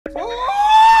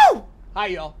Hi,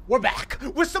 y'all. We're back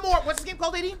with some more. What's this game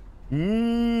called, Hayden?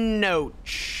 Noch.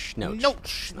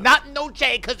 Not noche,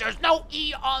 because there's no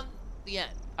E on the end.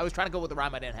 I was trying to go with the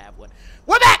rhyme. I didn't have one.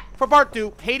 We're back for part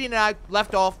 2. Hayden and I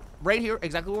left off right here,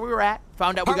 exactly where we were at.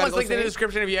 Found out we got to go linked in the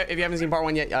description. If you haven't seen part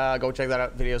 1 yet, go check that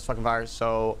out. Video's fucking fire.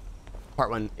 So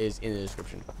part 1 is in the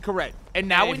description. Correct. And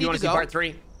now we need to go. If you want to see part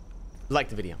 3, like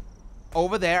the video.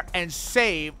 Over there and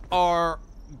save our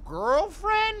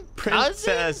girlfriend, princess,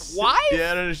 cousin, wife.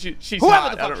 Yeah, no, she's whoever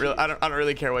hot. The fuck I don't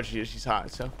really care what she is. She's hot.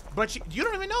 So. But you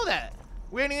don't even know that.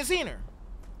 We ain't even seen her.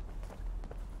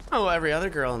 Oh, every other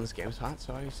girl in this game is hot,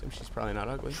 so I assume she's probably not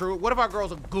ugly. True. What if our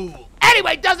girl's a ghoul?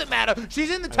 Anyway, doesn't matter. She's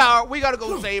in the tower. We gotta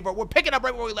go save her. We're picking up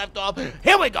right where we left off.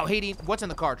 Here we go, Hayden. What's in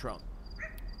the car trunk?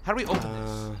 How do we open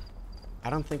this? I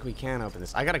don't think we can open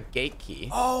this. I got a gate key.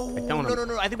 Oh, no.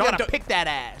 I think we gotta pick that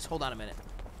ass. Hold on a minute.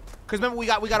 Cause remember we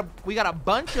got a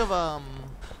bunch of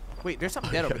Wait, there's something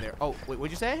dead over there. Oh, wait,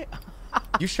 what'd you say?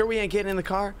 You sure we ain't getting in the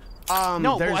car?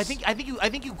 No, well, I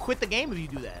think you quit the game if you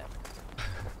do that.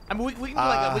 I mean, we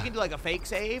can do like a fake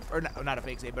save, or not a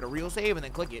fake save, but a real save, and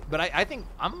then click it. But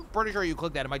I'm pretty sure you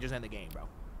click that, it might just end the game, bro.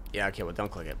 Yeah, okay, well,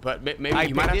 don't click it. But maybe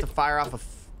you might have to fire off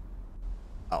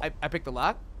a. I picked the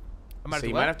lock. So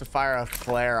you might have to fire a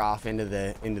flare off into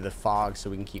the fog so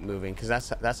we can keep moving, because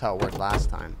that's how it worked last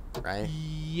time, right?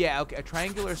 Yeah. Okay. A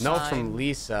triangular sign. Note from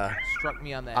Lisa. Struck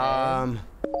me on the head.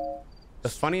 The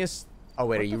funniest. Oh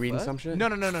wait, are you reading some shit? No.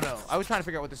 I was trying to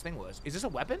figure out what this thing was. Is this a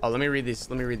weapon? Oh, let me read this.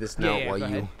 Let me read this note while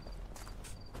you.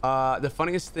 The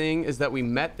funniest thing is that we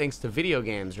met thanks to video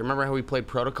games. Remember how we played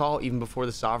Protocol even before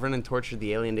the Sovereign and tortured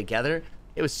the alien together?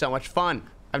 It was so much fun.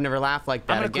 I've never laughed like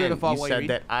that again. You said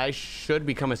that I should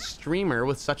become a streamer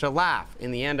with such a laugh.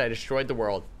 In the end, I destroyed the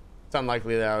world. It's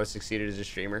unlikely that I was succeeded as a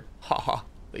streamer. Haha,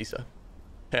 Lisa.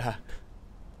 Yeah.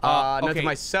 Note to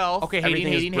myself. Okay,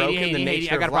 everything is broken. The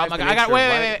nature I got a problem.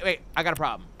 Wait. I got a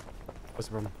problem. What's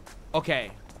the problem?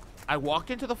 Okay, I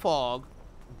walked into the fog,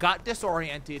 got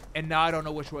disoriented, and now I don't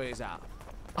know which way is out.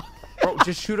 Bro,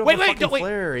 just shoot up a fucking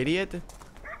flare, idiot.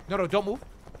 No, don't move.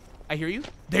 I hear you.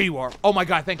 There you are. Oh my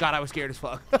god, thank god I was scared as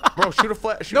fuck. Bro, shoot a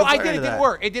flare. No, I did. It didn't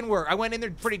work. It didn't work. I went in there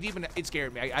pretty deep and it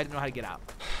scared me. I didn't know how to get out.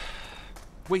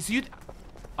 Wait, so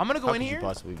I'm gonna go in here? How could you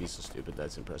possibly be so stupid?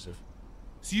 That's impressive.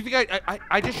 So you think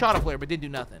I just shot a flare but didn't do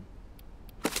nothing?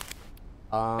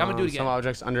 I'm gonna do it again. Some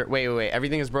objects under. Wait.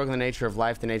 Everything is broken. The nature of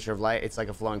life, the nature of light. It's like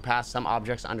a flowing past. Some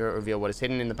objects under it reveal what is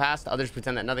hidden in the past. Others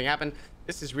pretend that nothing happened.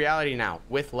 This is reality now.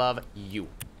 With love, you.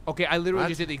 Okay, I literally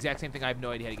just did the exact same thing. I have no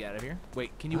idea how to get out of here.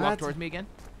 Wait, can you walk towards me again?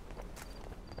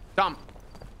 Dumb.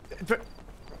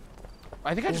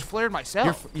 I think I just flared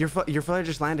myself. Your flare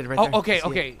just landed right there. Oh,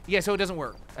 okay. Yeah, so it doesn't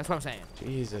work. That's what I'm saying.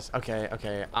 Jesus. Okay.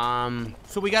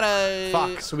 So we gotta.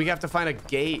 Fuck. So we have to find a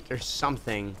gate or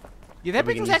something. Yeah, that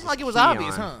bitch was acting like it was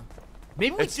obvious, huh?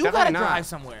 Maybe we do gotta drive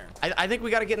somewhere. I think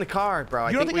we gotta get in the car, bro.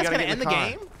 You don't think that's gonna end the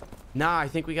game? Nah, I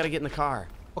think we gotta get in the car.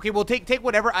 Okay, well take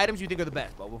whatever items you think are the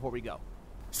best, bro, before we go.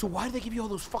 So why do they give you all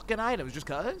those fucking items? Just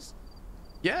cause?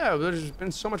 Yeah, there's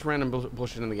been so much random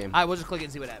bullshit in the game. Alright, we'll just click it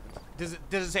and see what happens. Does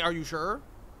it say, are you sure?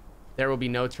 There will be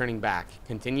no turning back.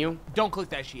 Continue. Don't click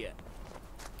that shit.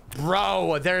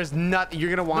 Bro, there's nothing. You're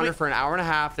gonna wander for an hour and a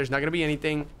half. There's not gonna be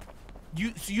anything.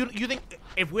 You think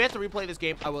if we have to replay this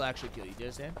game, I will actually kill you? Do you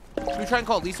understand? Should we try and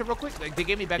call Lisa real quick? Like, they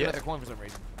gave me back another coin for some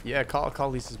reason. Yeah, call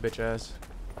Lisa's bitch ass.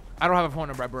 I don't have a phone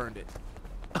number. I burned it.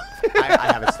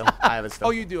 I have it still. Oh,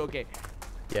 you do? Okay.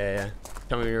 Yeah.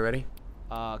 Tell me when you're ready.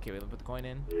 Okay, wait. Let me put the coin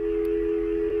in.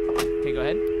 Okay, go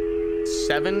ahead.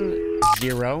 70.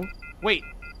 Wait.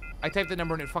 I typed the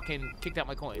number and it fucking kicked out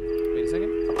my coin. Wait a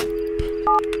second.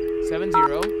 70.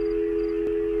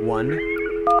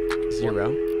 10.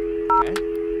 Okay.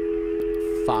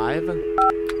 5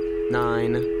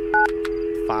 9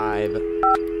 5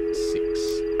 6.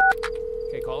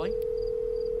 Okay, calling.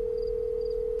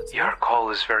 Your call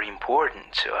is very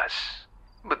important to us,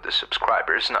 but the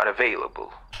subscriber is not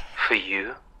available. For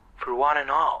you, for one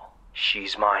and all,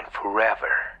 she's mine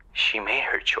forever. She made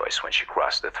her choice when she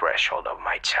crossed the threshold of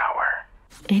my tower.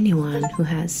 Anyone who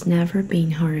has never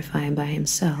been horrified by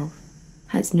himself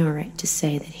has no right to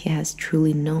say that he has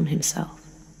truly known himself.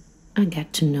 I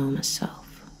get to know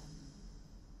myself.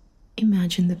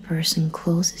 Imagine the person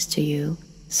closest to you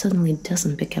suddenly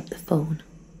doesn't pick up the phone.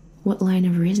 What line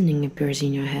of reasoning appears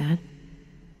in your head?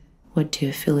 What do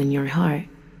you feel in your heart?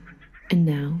 And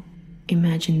now,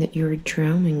 imagine that you're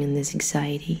drowning in this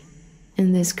anxiety,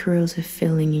 and this corrosive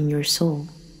feeling in your soul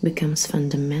becomes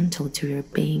fundamental to your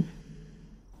being.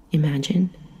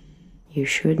 Imagine you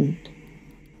shouldn't.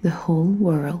 The whole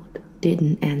world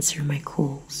didn't answer my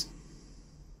calls.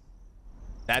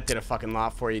 That did a fucking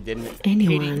lot for you, didn't it?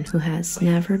 Anyone who has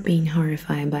never been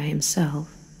horrified by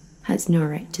himself has no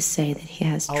right to say that he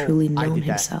has truly known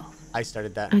himself. I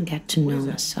started that. I get to know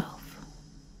myself.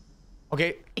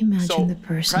 Okay. Imagine the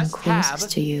person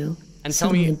closest to you and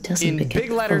tell me in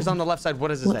big letters on the left side, what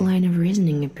does it say? What line of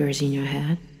reasoning appears in your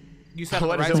head? You said on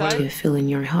the right What side? do you feel in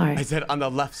your heart? I said on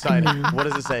the left side. What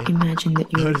does it say? Imagine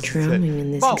that you're drowning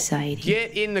in this anxiety.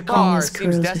 Get in the car.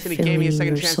 Seems destiny gave me a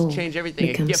second chance to change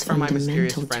everything. A gift from my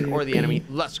mysterious friend or the enemy.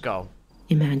 Let's go.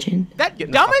 Imagine that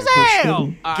dumb as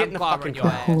hell. Get in the fucking the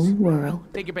whole world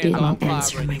take your didn't pants off.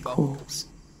 answer my calls.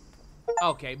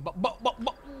 Okay, but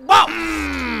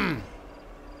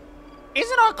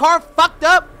isn't our car fucked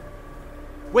up?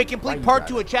 Wait, complete part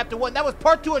 2 of chapter 1. That was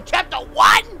part 2 of chapter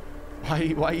 1.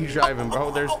 Why are you driving, bro?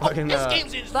 There's fucking. This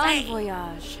game's insane. Bon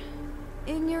voyage.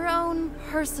 In your own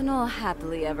personal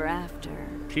happily ever after.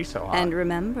 She's so hot. And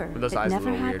remember, those it eyes never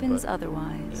weird, happens but,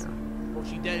 otherwise. Yeah. Well,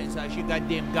 she dead inside. She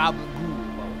goddamn goblin ghoul,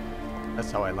 bro.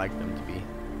 That's how I like them to be.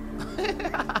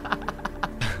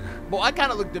 Well, I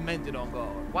kind of look demented on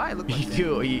God. Why I look like that? I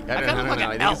don't know. I look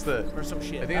like an elf the, or some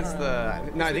shit. I think it's the.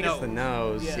 No, I think it's the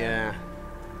nose. Yeah.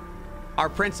 Our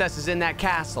princess is in that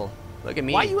castle. Look at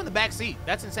me. Why are you in the back seat?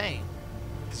 That's insane.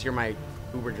 Because you're my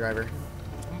Uber driver.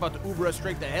 I'm about to Uber us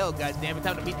straight to hell, goddammit.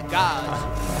 Time to meet the gods.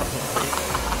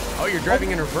 Oh, you're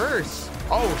driving in reverse.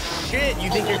 Oh, shit. You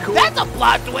think you're cool? That's a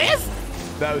plot twist.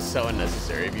 That was so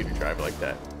unnecessary of you to drive like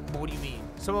that. What do you mean?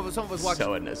 Some of us watch.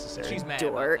 So unnecessary. She's mad.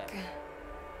 Dork.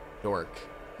 Dork.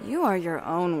 You are your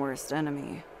own worst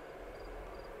enemy.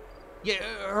 Yeah,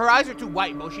 her eyes are too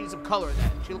white, Mo. She needs some color in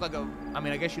that. She looked like a. I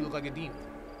mean, I guess she looked like a demon.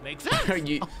 Makes sense.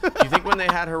 you think when they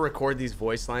had her record these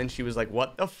voice lines, she was like,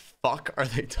 "What the fuck are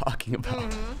they talking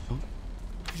about?"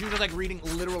 She was just like reading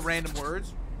literal random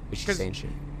words. She's saying shit.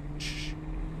 Shh.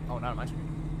 Oh, not on my screen.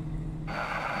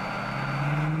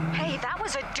 Hey, that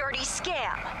was a dirty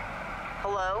scam.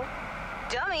 Hello?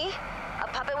 Dummy. A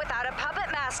puppet without a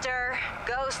puppet master.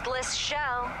 Ghostless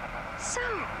shell. So,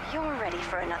 you're ready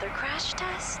for another crash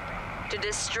test? To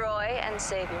destroy and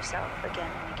save yourself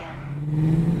again and again.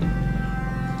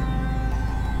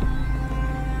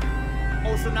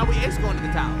 Oh, so now we is going to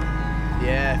the tower.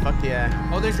 Yeah, fuck yeah.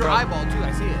 Oh, there's your eyeball too.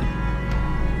 I see it.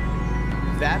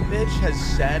 That bitch has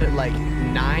said like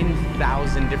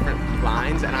 9,000 different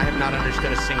lines, and I have not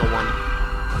understood a single one.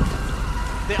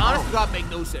 They honest to God make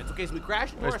no sense. Okay, so we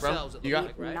crashed into ourselves. You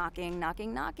got right? Knocking,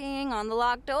 knocking, knocking on the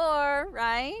locked door,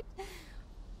 right?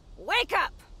 Wake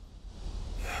up!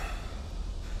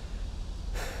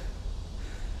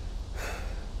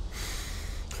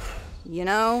 You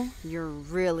know, you're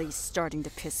really starting to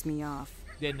piss me off.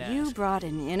 Didn't ask. You brought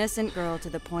an innocent girl to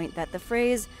the point that the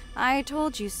phrase, "I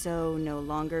told you so," no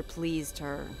longer pleased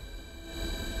her.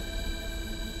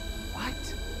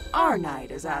 What? Our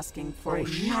knight is asking for a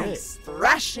nice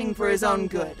thrashing for his own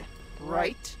good,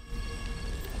 right?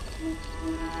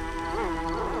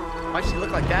 Why'd she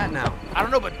look like that now? I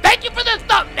don't know, but thank you for the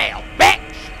thumbnail, bitch!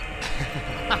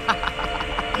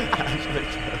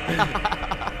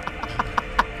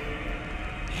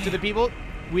 To the people,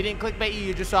 we didn't clickbait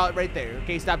you just saw it right there.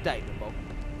 Okay, stop typing, Bo.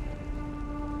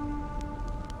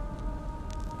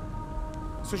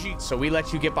 So we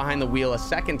let you get behind the wheel a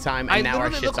second time, and now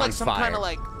our shit's look like on some fire. kind of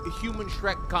like human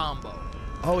Shrek combo.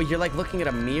 Oh, you're like looking at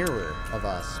a mirror of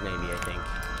us, maybe, I think.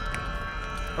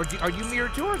 Or are you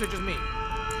mirrored too, or is it just me?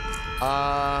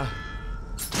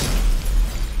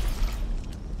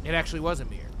 It actually was a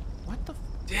mirror. What the?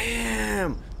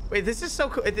 Damn. Wait, this is so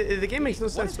cool. The game makes no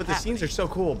sense, but the scenes are so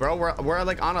cool, bro. We're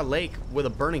like on a lake with a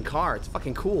burning car. It's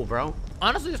fucking cool, bro.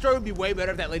 Honestly, the story would be way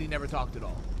better if that lady never talked at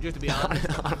all. Just to be honest.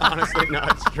 Honestly, no,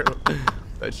 it's true.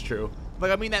 That's true.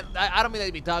 Like, I mean that. I don't mean that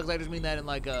to be toxic. I just mean that in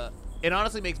like a. It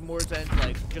honestly makes more sense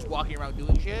like just walking around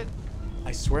doing shit.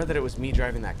 I swear that it was me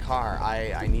driving that car.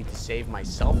 I need to save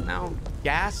myself now.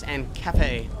 Gas and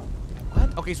cafe.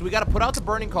 What? Okay, so we gotta put out the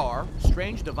burning car.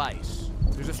 Strange device.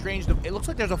 There's a strange. It looks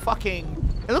like there's a fucking.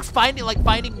 It looks Finding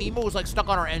Nemo was like stuck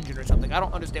on our engine or something. I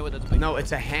don't understand what that's. No,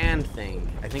 it's a hand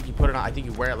thing. I think you put it on. I think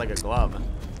you wear it like a glove.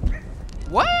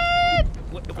 What?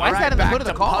 Why is that in the hood of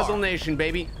the car? Puzzle Nation,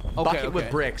 baby. Bucket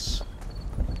with bricks.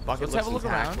 Bucket Let's have a look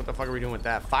around. What the fuck are we doing with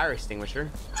that? Fire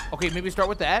extinguisher. Okay, maybe start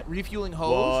with that. Refueling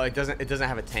hose. Well, it doesn't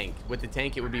have a tank. With the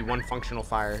tank, it would be one functional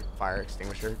fire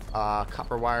extinguisher.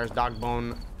 Copper wires, dog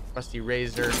bone, rusty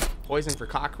razor, poison for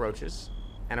cockroaches,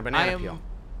 and a banana peel.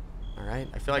 All right.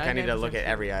 I feel like I need to look at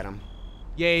every item.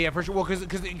 Yeah, for sure. Well, because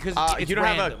it's you don't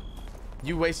random. have a.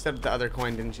 You wasted the other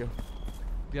coin, didn't you?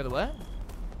 The other what?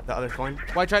 The other coin?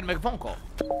 Well, I tried to make a phone call.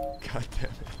 God damn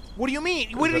it. What do you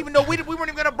mean? We didn't even know we weren't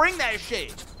even gonna bring that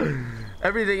shit.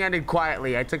 Everything ended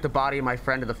quietly. I took the body of my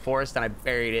friend to the forest and I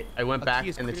buried it. I went back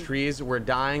and the trees were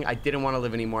dying. I didn't want to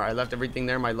live anymore. I left everything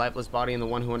there, my lifeless body and the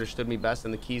one who understood me best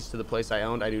and the keys to the place I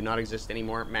owned. I do not exist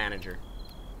anymore. Manager.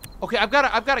 Okay, I've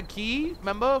got a key,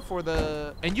 remember, for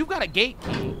the... And you've got a gate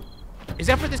key. Is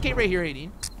that for this gate right here,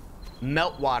 Hayden?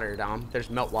 Melt water, Dom. There's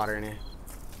melt water in it.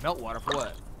 Melt water for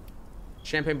what?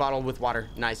 Champagne bottle with water.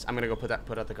 Nice. I'm gonna go put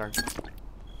out the card.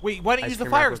 Wait, why didn't you use the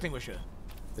fire extinguisher?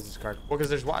 This is card. Well, because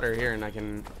there's water here and I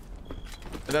can...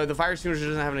 The fire extinguisher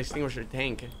doesn't have an extinguisher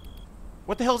tank.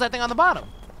 What the hell is that thing on the bottom?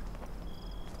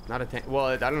 Not a tank. Well,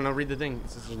 I don't know. Read the thing.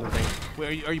 This is no thing.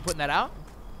 Wait, are you putting that out?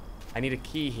 I need a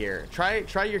key here. Try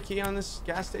your key on this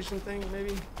gas station thing,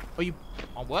 maybe. Oh, you...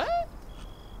 On what?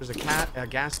 There's a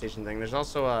gas station thing. There's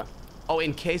also a... Oh,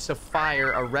 in case of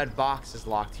fire, a red box is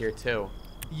locked here, too.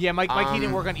 Yeah, my key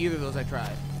didn't work on either of those I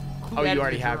tried. Oh, you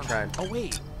already have tried. Oh,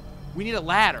 wait. We need a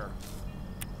ladder.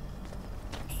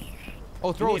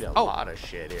 Oh, throw it. A lot of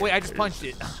shit here. Wait, I just punched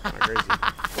it. Kind of crazy.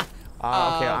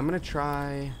 Okay, I'm going to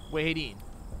try... Wait, Hayden.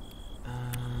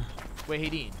 Wait,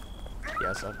 Hayden.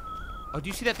 Yeah, so... Oh, do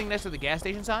you see that thing next to the gas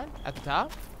station sign at the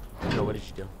top? No, what did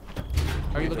you do?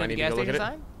 Are you looking at the gas station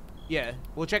sign? Yeah.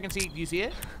 We'll check and see. Do you see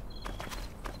it?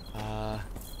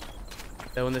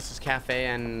 The one that says cafe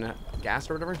and gas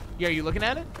or whatever? Yeah, are you looking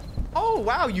at it? Oh,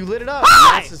 wow, you lit it up.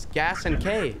 Hi! This is gas and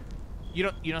K. You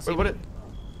don't see it?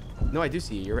 No, I do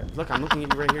see you. You're right. Look, I'm looking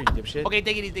at you right here, you dipshit. Okay,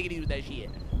 take it easy with that shit.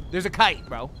 There's a kite,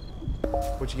 bro.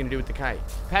 What you gonna do with the kite?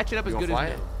 Patch it up as good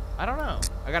as it? I don't know.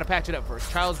 I gotta patch it up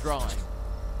first. Child's drawing.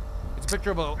 It's a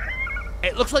picture of a...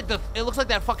 It looks like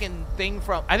that fucking thing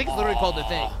from... I think it's literally called The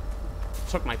Thing.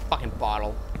 Took my fucking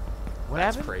bottle.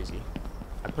 That's crazy.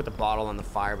 I put the bottle on the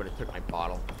fire, but it took my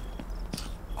bottle.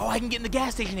 Oh, I can get in the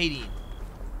gas station, Hayden.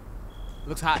 It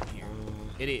looks hot in here.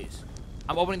 It is.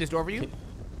 I'm opening this door for you.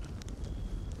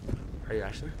 Are you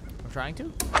actually? I'm trying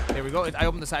to. There we go. I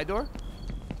opened the side door.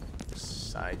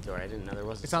 Side door. I didn't know there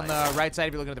was a It's on the right side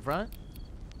if you're looking at the front.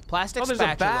 Plastic there's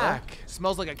spatula. a back.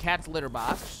 Smells like a cat's litter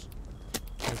box.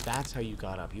 Oh, that's how you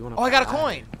got up. You want to? Oh, I got a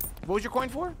coin. What was your coin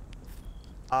for?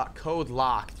 Code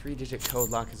lock. 3-digit code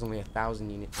lock is only 1,000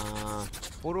 units.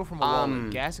 Photo from a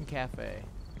wallet. Gas and cafe.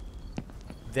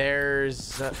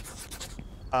 There's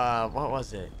what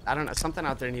was it? I don't know. Something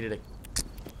out there needed a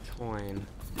coin.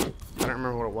 I don't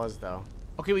remember what it was though.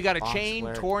 Okay, we got a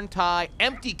chain, torn tie,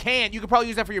 empty can. You could probably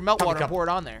use that for your melt water and pour it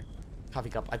on there. Coffee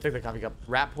cup. I took the coffee cup.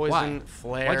 Rat poison,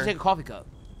 flare. Why'd you take a coffee cup?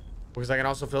 Because I can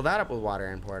also fill that up with water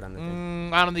and pour it on the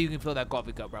thing. I don't think you can fill that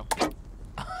coffee cup, bro.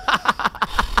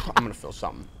 I'm gonna fill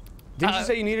something. Didn't you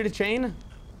say you needed a chain?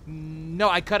 No,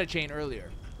 I cut a chain earlier.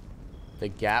 The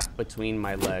gap between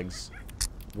my legs.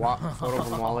 Photo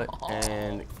from wallet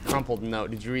and crumpled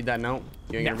note. Did you read that note?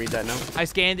 You ain't gonna read that note? I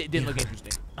scanned it. It didn't look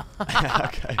interesting.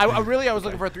 Okay. I was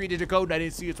looking for a 3-digit code and I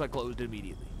didn't see it, so I closed it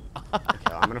immediately.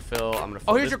 Okay, I'm gonna fill.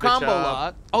 Oh, here's your combo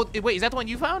lock. Oh, wait, is that the one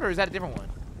you found or is that a different one?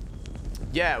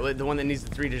 Yeah, the one that needs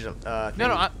the 3-digit.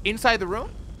 No, inside the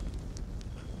room.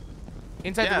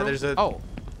 Inside the room. There's a. Oh,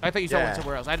 I thought you saw one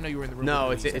somewhere else. I didn't know you were in the room.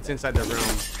 No, it's inside the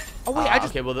room. Oh wait, I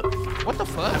just. Okay, well what the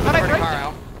fuck? Put the car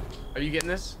out. Are you getting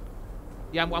this?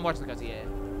 Yeah, I'm watching the cutscene. Yeah.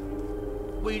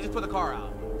 Well, you just put the car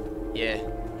out. Yeah.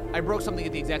 I broke something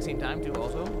at the exact same time too.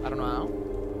 Also, I don't know how.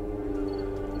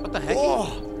 What the heck?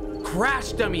 Oh,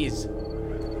 crash dummies.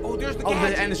 Oh, there's the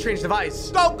gadget. And the strange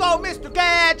device. Go, Mr.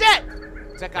 Gadget!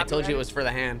 I told you it was for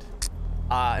the hand.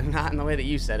 Not in the way that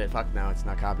you said it. Fuck no, it's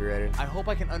not copyrighted. I hope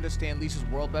I can understand Lisa's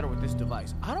world better with this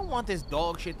device. I don't want this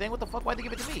dog shit thing. What the fuck? Why'd they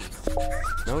give it to me?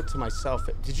 Note to myself.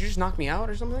 Did you just knock me out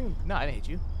or something? No, I didn't hit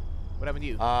you. What happened to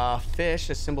you? Fish,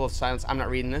 a symbol of silence. I'm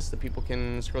not reading this. The people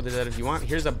can scroll through that if you want.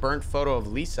 Here's a burnt photo of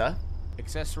Lisa.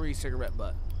 Accessory cigarette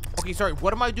butt. Okay, sorry.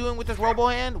 What am I doing with this robo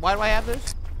hand? Why do I have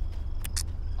this?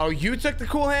 Oh, you took the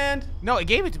cool hand? No, it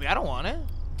gave it to me. I don't want it.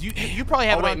 You probably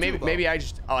have it on too, maybe I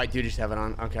just... Oh, I do just have it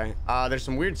on. Okay. There's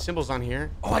some weird symbols on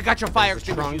here. Oh, I got your fire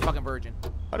extinguisher, you fucking virgin.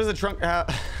 How does the trunk...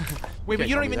 Wait, but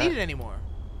you don't even need it anymore.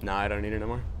 No, I don't need it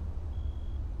anymore.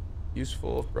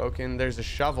 Useful if broken. There's a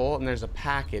shovel and there's a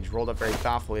package rolled up very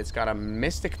thoughtfully. It's got a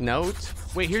mystic note.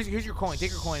 Wait, here's your coin.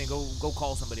 Take your coin and go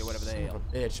call somebody or whatever they are.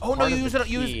 Bitch. Oh no, you use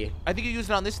it. I think you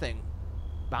used it on this thing.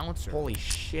 Bouncer. Holy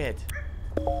shit.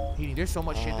 Heating, there's so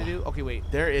much shit to do. Okay, wait.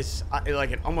 There is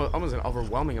like almost an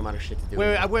overwhelming amount of shit to do.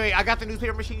 Wait, I got the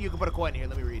newspaper machine. You can put a coin in here.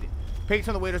 Let me read it. Pigs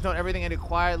from the waiter's note. Everything ended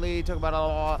quietly. Took about a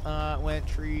lot. Went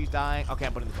trees dying. Okay,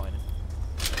 I'm putting the coin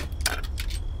in.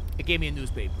 It gave me a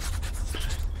newspaper.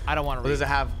 I don't want to read. Does it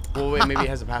have? Well, wait. Maybe it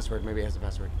has a password. Maybe it has a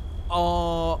password.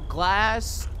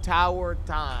 Glass Tower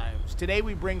Times. Today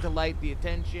we bring to light the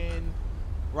attention,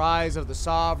 rise of the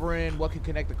Sovereign, what could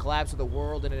connect the collapse of the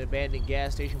world in an abandoned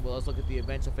gas station. Well, let's look at the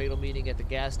events of fatal meeting at the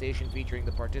gas station featuring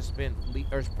the participant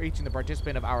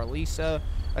of our Lisa,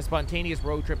 a spontaneous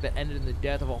road trip that ended in the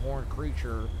death of a horned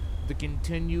creature, the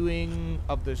continuing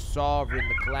of the Sovereign,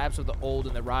 the collapse of the old,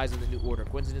 and the rise of the new order.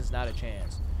 Coincidence? Not a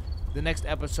chance. The next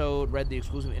episode read the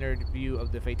exclusive interview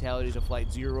of the fatalities of Flight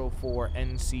 04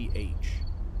 NCH.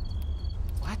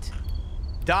 What?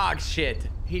 Dog shit.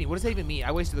 Hayden, what does that even mean?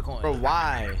 I wasted the coin. Bro,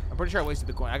 why? I'm pretty sure I wasted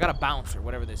the coin. I got a bouncer,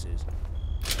 whatever this is.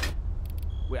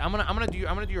 Wait, I'm gonna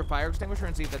do your fire extinguisher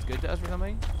and see if that's good to us or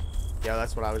something. Yeah,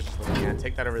 that's what I was just looking at.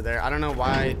 Take that over there. I don't know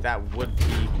why that would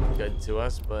be good to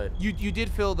us, but you did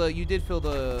fill the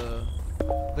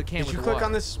can. Did you click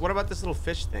on this? What about this little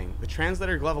fish thing? The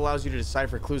translator glove allows you to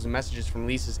decipher clues and messages from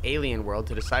Lisa's alien world.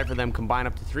 To decipher them, combine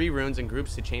up to 3 runes and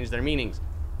groups to change their meanings.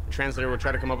 The translator will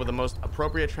try to come up with the most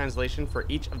appropriate translation for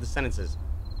each of the sentences.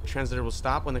 The translator will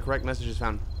stop when the correct message is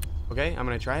found. Okay, I'm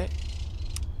gonna try it.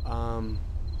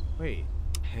 Wait.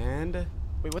 Hand.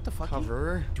 Wait, what the fuck?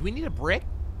 Cover. Do we need a brick?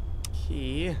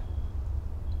 Key.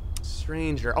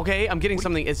 Stranger. Okay, I'm getting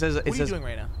something. It says. What are you doing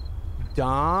right now?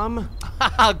 Dom.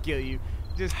 I'll kill you.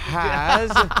 Just has.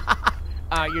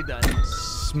 You're done.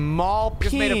 Small peen.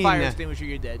 Just made a fire extinguisher.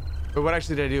 You're dead. But what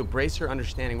actually did I do? Brace her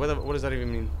understanding. What does that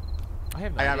even mean? I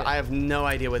have no idea. I have no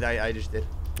idea what I just did.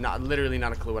 Literally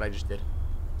not a clue what I just did.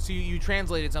 So you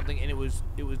translated something and it was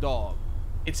dog.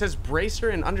 It says bracer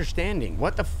and understanding.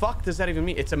 What the fuck does that even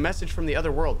mean? It's a message from the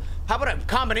other world. How about a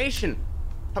combination?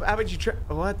 How about you try?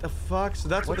 What the fuck? So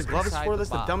that's what the glove is for? That's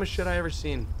the dumbest shit I ever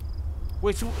seen.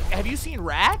 Wait, so have you seen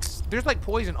rats? There's like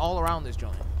poison all around this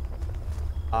joint.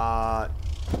 No.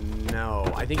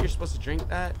 I think you're supposed to drink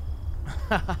that.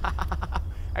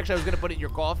 Actually, I was gonna put it in your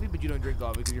coffee, but you don't drink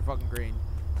coffee because you're fucking green.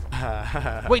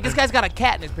 Wait, this guy's got a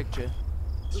cat in his picture.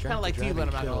 It's kind of like T-Bone,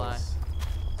 I'm not gonna lie.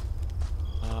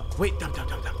 Wait,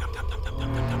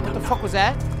 What the fuck was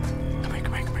that? Come here.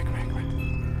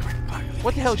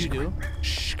 What the hell did you do?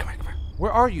 Shh, come here.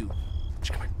 Where are you?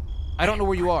 Shh, come here. I don't know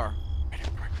where you are.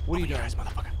 What are you doing? Eyes,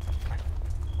 motherfucker. Come here.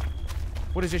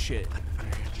 What is this shit?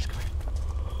 Under here. Just come here.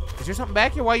 Is there something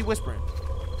back here? Why are you whispering?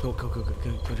 Go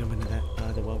jump into that,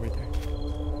 the well right there.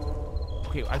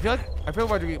 Okay, I feel like we're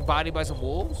about to get bodied by some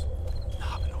wolves.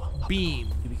 Beam.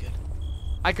 You'll be good.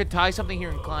 I could tie something here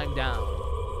and climb down.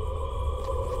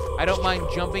 I don't mind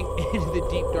jumping into the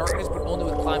deep darkness, but only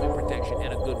with climbing protection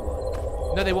and a good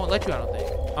one. No, they won't let you, I don't think.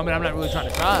 I mean, I'm not really trying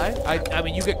to try. I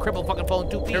mean, you get crippled fucking falling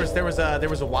 2 feet. There was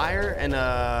a wire and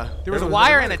there was a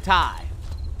wire and a tie.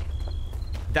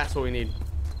 That's what we need.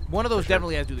 One of those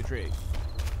definitely has to do the trick.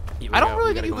 I don't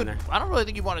really think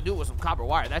you want to do it with some copper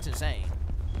wire. That's insane.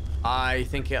 I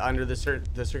think under the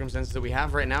circumstances that we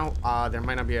have right now, there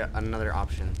might not be another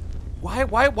option.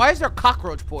 Why is there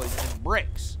cockroach poison in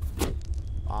bricks?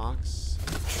 Box,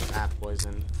 bat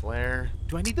poison, flare.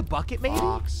 Do I need the bucket maybe?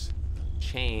 Box,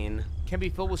 chain. Can be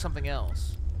filled with something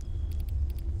else.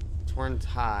 Torn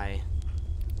tie.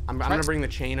 I'm gonna bring the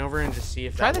chain over and just see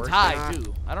if that works. Try the tie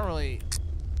too. I don't really.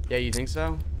 Yeah, you think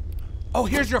so? Oh,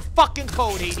 here's your fucking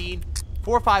code, Hayden.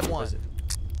 451. What is it?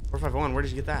 451. Where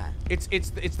did you get that? It's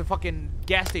the fucking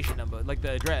gas station number, like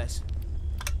the address.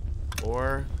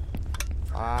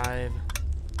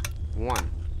 451.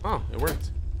 Oh, it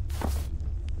worked.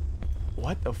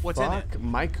 What the What's fuck? in it?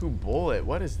 Maiku bullet.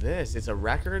 What is this? It's a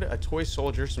record, a toy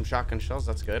soldier, some shotgun shells.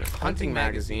 That's good. Hunting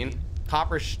magazine.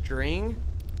 Copper string.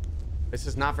 This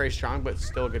is not very strong, but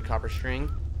still a good copper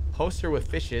string. Poster with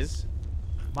fishes.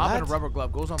 Mop and a rubber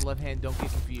glove. Goes on the left hand. Don't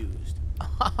get confused.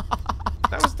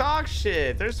 That was dog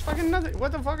shit. There's fucking nothing.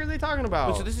 What the fuck are they talking about?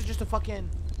 Wait, so this is just a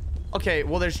fucking... Okay,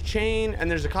 well, there's chain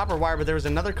and there's a copper wire, but there was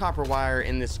another copper wire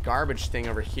in this garbage thing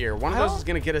over here. One of those is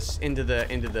gonna get us into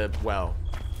the well.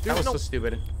 That was so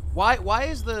stupid. Why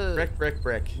is the...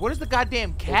 Brick. What is the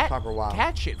goddamn cat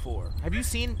shit for? Have you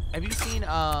seen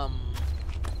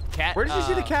cat... Where did you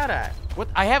see the cat at? What?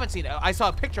 I haven't seen it. I saw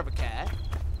a picture of a cat.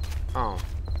 Oh.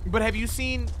 But have you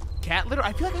seen cat litter?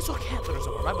 I feel like I saw cat litter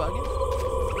somewhere. Am I bugging?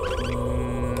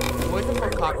 Poison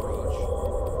for cockroach.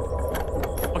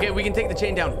 Okay, we can take the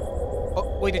chain down.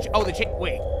 Oh, wait, the chain.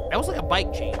 Wait, that was like a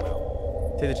bike chain,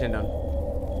 bro. Take the chain down.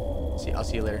 I'll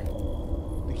see you later.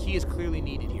 The key is clearly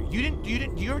needed here. Do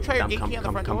you ever try your gate key on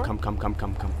the front door? Come.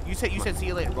 You said see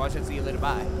you later, bro. I said see you later,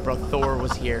 bye. Bro, Thor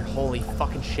was here. Holy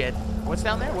fucking shit. What's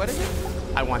down there? What is it?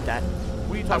 I want that.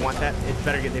 What are you talking about? I want that. They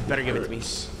better give it to me.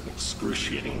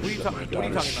 Excruciating. What are you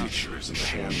talking about? Future is in the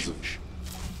hands of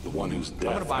the one whose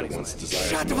death I once desired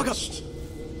Shut the fuck up. most.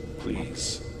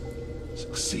 Please,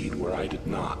 succeed where I did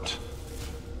not.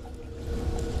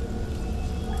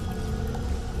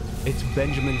 It's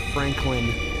Benjamin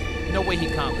Franklin. No way he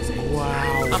compensates.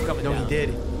 Wow. I'm coming down. No, he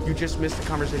did. You just missed the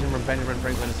conversation from Benjamin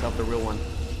Franklin himself, the real one.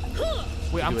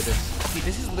 Wait, I'm. See,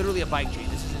 this is literally a bike chain.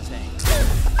 This is insane.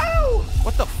 Ow!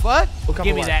 What the fuck?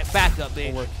 Give me that. Back up,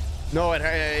 bitch. No,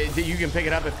 you can pick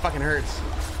it up. It fucking hurts.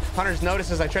 Hunters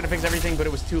noticed as I tried to fix everything, but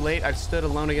it was too late. I've stood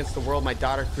alone against the world my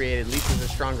daughter created. Lisa's a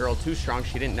strong girl, too strong.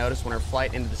 She didn't notice when her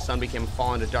flight into the sun became a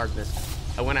fall into darkness.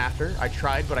 I went after her. I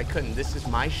tried, but I couldn't. This is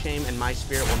my shame, and my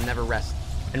spirit will never rest.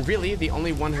 And really, the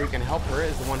only one who can help her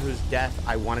is the one whose death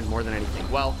I wanted more than anything.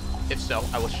 Well, if so,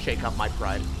 I will shake off my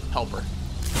pride. Help her.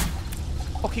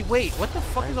 Okay, wait. What the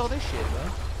fuck is all this shit, bro?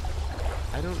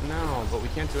 I don't know, but we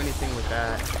can't do anything with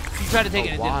that. You tried to take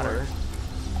it, it didn't work.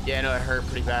 Yeah, no, it hurt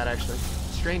pretty bad, actually.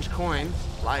 Strange coin.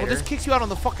 Lighter. Well, this kicks you out on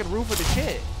the fucking roof of the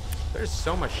shit. There's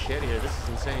so much shit here. This is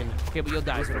insane. Okay, but you'll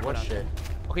die. For what shit?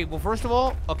 Okay, well, first of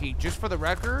all, okay, just for the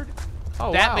record,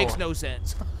 that wow. Makes no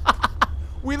sense.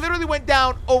 We literally went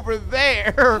down over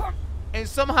there, and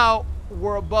somehow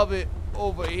we're above it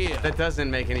over here. That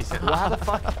doesn't make any sense. Well, how the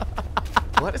fuck?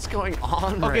 What is going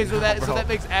on okay, right so now, that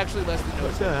makes actually less than no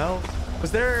sense. What the hell?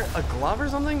 Was there a glove or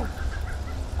something?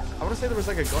 I want to say there was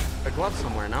like a glove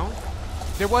somewhere, no?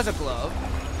 There was a glove.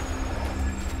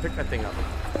 Pick that thing up.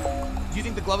 Do you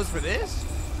think the glove is for this?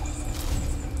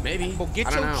 Maybe. Well,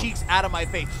 get your cheeks out of my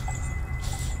face.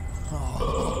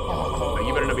 Oh,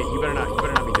 you better not be doing that for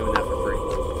free.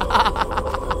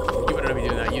 You better not be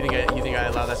doing that. You think I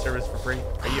allow that service for free?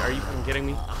 Are you fucking kidding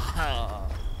me?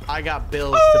 I got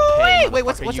bills to pay. Wait,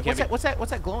 what's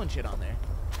that glowing shit on there?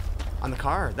 On the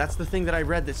car. That's the thing that I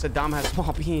read that said Dom has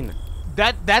small bean.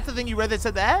 That's the thing you read that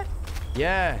said that?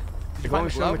 Yeah. The glowing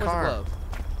shit on the car.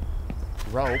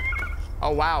 Rope.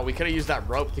 Oh wow, we could have used that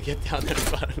rope to get down there.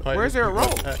 Where's there a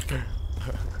rope?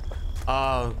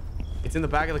 It's in the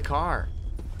back of the car.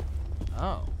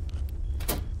 Oh.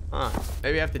 Huh.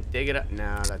 Maybe I have to dig it up.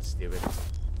 No, that's stupid.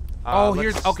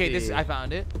 Here's this. I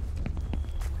found it.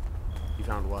 You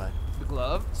found what? The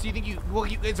glove. So you think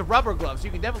it's a rubber glove, so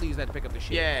you can definitely use that to pick up the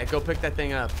shit. Yeah, go pick that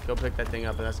thing up. Go pick that thing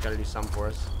up, and that's gotta do something for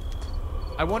us.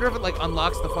 I wonder if it like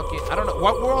unlocks the fucking. I don't know.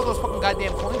 What were all those fucking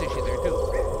goddamn coins and shit there too?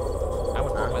 I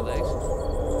almost broke my legs.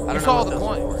 I saw all the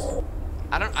coins.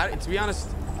 To be honest,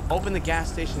 open the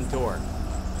gas station door.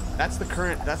 That's the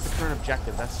current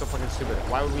objective. That's so fucking stupid.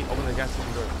 Why would we open the gas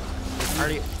station door?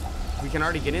 We can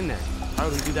already get in there. Why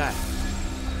would we do that?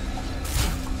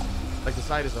 Like the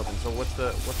side is open. So what's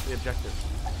the objective?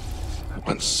 I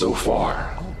went so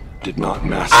far, did not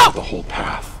master the whole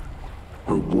path.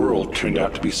 Her world turned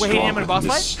out to be stronger than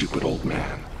this stupid old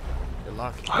man. Good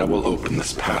luck. I will open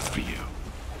this path for you.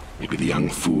 Maybe the young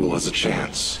fool has a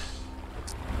chance.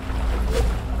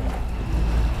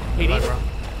 Hayden?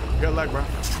 Good luck, bro.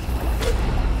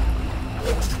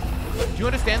 Do you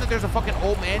understand that there's a fucking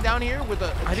old man down here with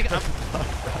a...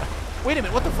 Wait a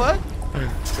minute, what the fuck?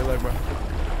 Good luck, bro.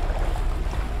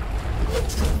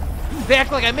 They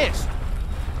act like I missed.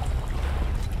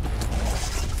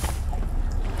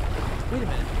 Wait a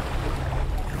minute.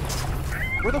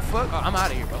 Where the fuck? Oh, I'm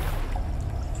out of here, bro.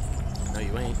 No,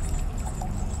 you ain't.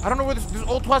 I don't know where this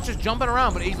old twat's just jumping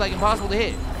around, but he's like impossible to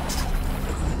hit.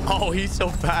 Oh, he's so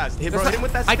fast. Hey, bro, hit him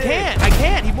with that stick. I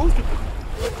can't. He moves too...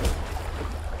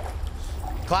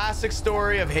 Classic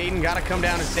story of Hayden gotta come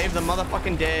down and save the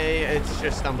motherfucking day. It's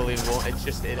just unbelievable. It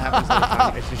happens all the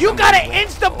time. It's just you got an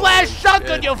insta-blast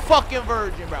shotgun, you fucking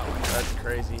virgin, bro. That's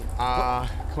crazy.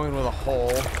 Coin with a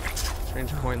hole.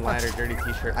 Strange coin, lighter, dirty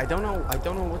t-shirt. I don't know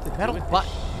what to do with this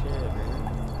shit,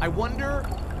 man. I wonder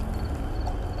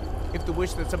if the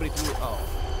wish that somebody threw it. Oh.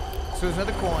 So there's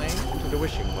another coin. To the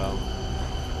wishing well.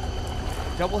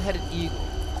 Double-headed eagle.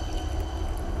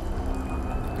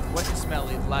 Wet and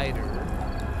smelly, lighter.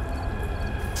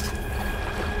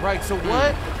 Right, so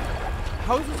what?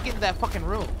 How is this getting to that fucking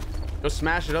room? Go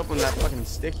smash it up with that fucking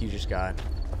stick you just got.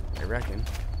 I reckon.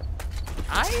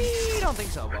 I don't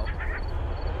think so, bro.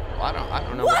 Well, I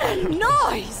don't know. What a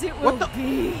noise it will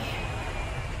be.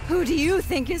 Who do you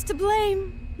think is to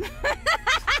blame?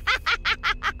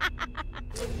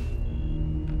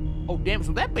 Oh, damn,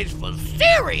 so that bitch for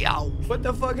stereo. What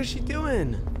the fuck is she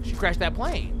doing? She crashed that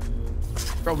plane.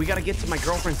 Bro, we gotta get to my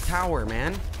girlfriend's tower,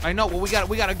 man. I know, well, we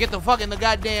gotta get the fucking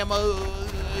goddamn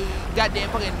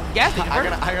fucking gas station.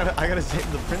 I gotta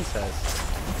save the princess.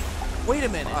 Wait a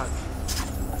minute. Fuck.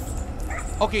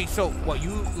 Okay, so what?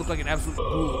 You look like an absolute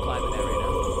ghoul climbing that right now.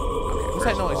 Okay, what's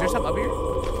that noise? Is there something up here?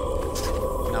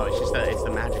 No, it's just it's the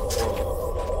magic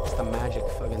portal. It's the magic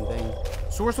fucking thing.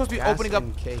 So we're supposed to be opening up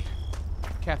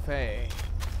cafe.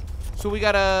 So we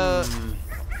gotta.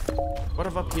 What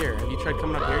if up here? Have you tried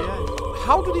coming up here yet?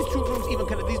 How do these two rooms even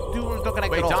connect? These two rooms don't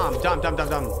connect at all. Wait, Dom.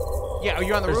 Yeah, are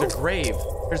you on the roof? There's a grave.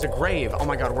 There's a grave. Oh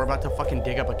my god, we're about to fucking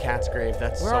dig up a cat's grave.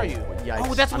 That's Where so... are you? Yikes.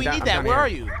 Oh, that's what we need that. Where are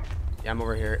you? Yeah, I'm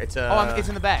over here. It's it's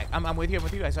in the back. I'm with you. I'm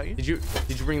with you. I saw you. Did you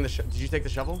bring the... Did you take the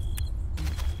shovel?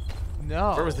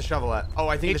 No. Where was the shovel at? Oh,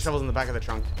 I think the shovel's in the back of the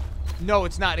trunk. No,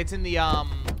 it's not. It's in the Yeah,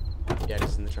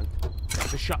 it's in the trunk.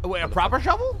 Wait, a proper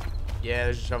shovel? Yeah,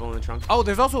 there's a shovel in the trunk. Oh,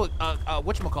 there's also a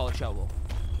whatchamacallit shovel.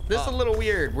 This is a little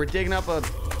weird. We're digging up a...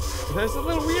 This is a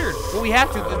little weird. Well, we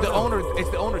have to. The owner... It's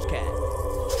the owner's cat.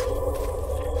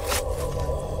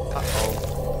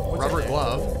 Uh-oh. Rubber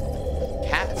glove.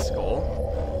 Cat skull.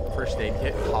 First aid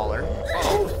kit. Collar.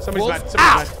 Uh-oh. Somebody's bad.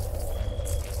 Somebody's bad.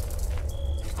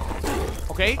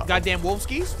 Okay, goddamn wolf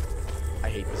skis. I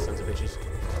hate these sons of bitches.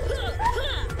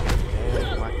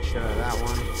 Okay, whack the shit out of that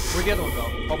one. Where'd the other one go?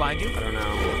 Oh, behind you? I don't know.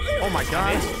 Oh my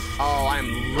god. Oh, I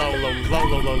am low.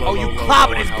 Oh, you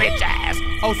clobbing his bitch ass.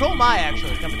 Oh, so am I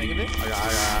actually. Come to think of it.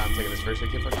 I'm taking this first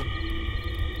aid kit, fucker.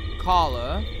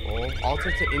 Collar. Oh,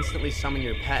 alter to instantly summon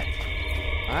your pet.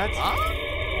 What? Huh?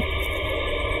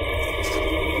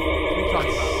 What are you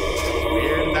talking about?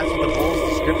 Weird. That's what the bull's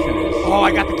description is. Oh,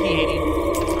 I got the key, Hayden.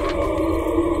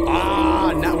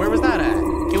 Ah, now where was that at?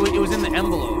 It was in the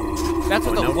envelope. That's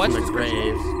what the what's from the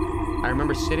grave. I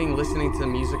remember sitting, listening to the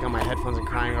music on my headphones and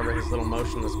crying over his little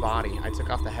motionless body. I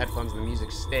took off the headphones and the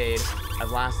music stayed.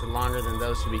 I've lasted longer than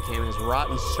those who became his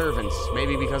rotten servants.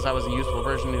 Maybe because I was a useful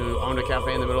person who owned a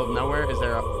cafe in the middle of nowhere. Is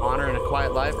there honor in a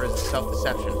quiet life, or is it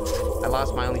self-deception? I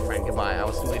lost my only friend. Goodbye. I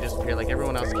will simply disappear like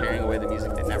everyone else, carrying away the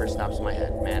music that never stops in my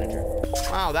head. Manager.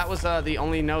 Wow, that was the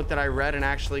only note that I read and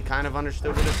actually kind of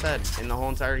understood what it said in the whole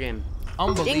entire game.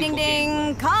 Ding, ding,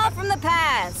 ding. Call from the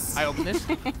past. I open this?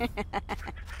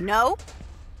 No.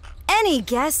 Any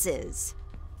guesses?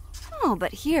 Oh,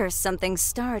 but here's something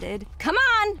started. Come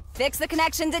on, fix the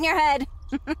connections in your head.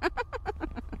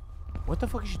 What the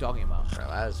fuck is she talking about? Bro,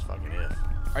 that is fucking it.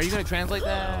 Are you gonna translate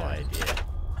that? No idea.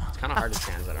 It's kind of hard to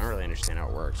translate. I don't really understand how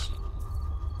it works.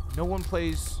 No one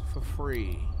plays for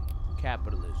free.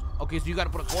 Capitalism. Okay, so you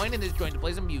gotta put a coin in this joint to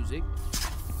play some music.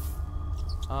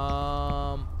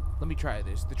 Let me try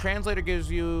this. The translator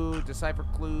gives you decipher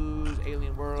clues,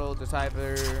 alien world,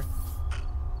 decipher.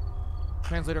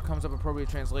 Translator comes up appropriate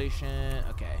translation.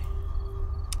 Okay.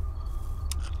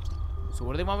 So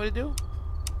what do they want me to do?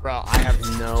 Bro, I have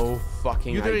no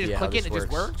fucking idea. You literally just click it and it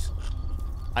just works?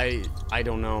 I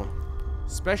don't know.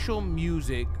 Special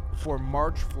music for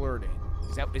March flirting.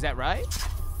 Is that right?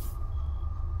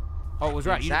 Oh, it was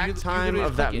right. The exact time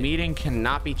of that meeting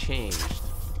cannot be changed.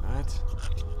 What?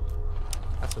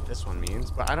 That's what this one means,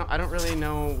 but I don't really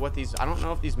know what these. I don't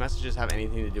know if these messages have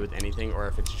anything to do with anything, or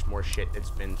if it's just more shit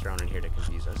that's been thrown in here to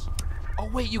confuse us. Oh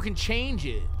wait, you can change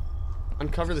it.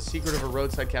 Uncover the secret of a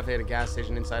roadside cafe at a gas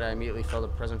station. Inside, I immediately felt a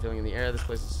present feeling in the air. This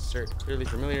place is clearly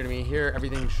familiar to me. Here,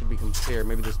 everything should become clear.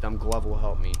 Maybe this dumb glove will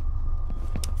help me.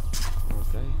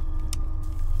 Okay.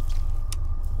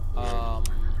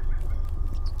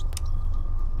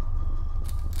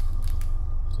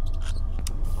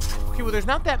 Okay, well, there's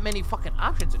not that many fucking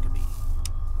options it could be.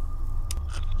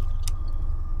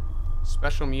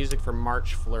 Special music for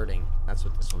March flirting. That's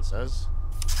what this one says.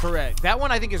 Correct. That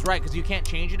one I think is right because you can't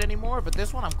change it anymore. But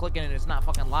this one I'm clicking and it's not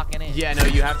fucking locking in. Yeah, no,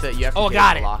 you have to. Oh,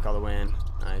 got it. Lock all the way in.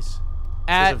 Nice.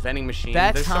 At a vending machine.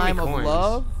 That There's time so many of coins.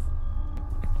 love,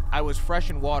 I was fresh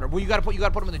in water. Well, you gotta put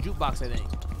them in the jukebox, I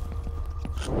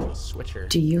think. Switcher.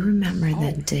 Do you remember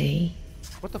that day?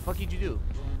 What the fuck did you do?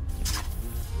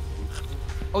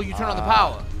 Oh, you turn on the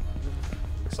power.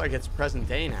 Looks like it's present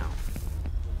day now.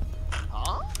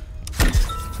 Huh?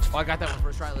 Oh, I got that one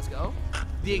first try. Let's go.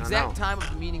 The exact time of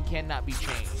the meeting cannot be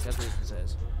changed. That's what it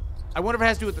says. I wonder if it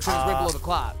has to do with the, because it's right below the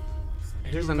clock.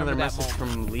 Here's another message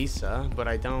from Lisa, but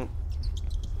I don't.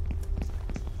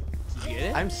 Did you get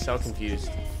it? I'm so confused.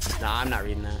 Nah, I'm not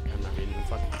reading that. I'm not reading it.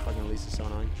 Fucking Lisa's so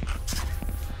annoying.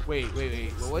 Wait.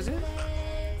 What was it?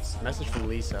 Message from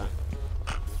Lisa.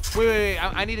 Wait.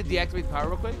 I need to deactivate the power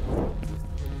real quick.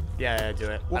 Yeah, do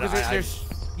it. Well,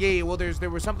 because there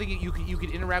was something you could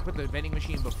interact with the vending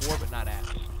machine before, but not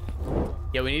after.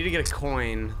 Yeah, we need to get a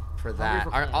coin for that.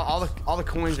 All the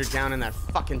coins are down in that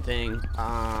fucking thing.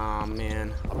 Oh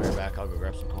man, I'll be right back. I'll go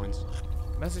grab some coins.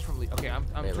 Message from Lee. Okay, I'm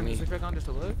turning the switch back on just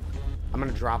to look. I'm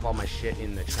gonna drop all my shit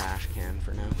in the trash can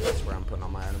for now. That's where I'm putting all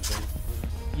my items in.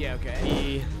 Yeah,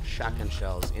 okay. Shotgun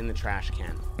shells in the trash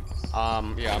can.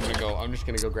 Yeah, I'm just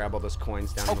gonna go grab all those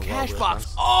coins down in the cash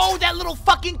box. Oh, that little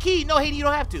fucking key. No, Hayden, you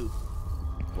don't have to.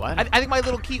 What? I think my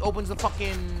little key opens the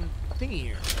fucking thingy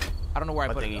here. I don't know where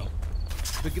I put it though.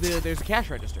 There's a cash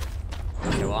register.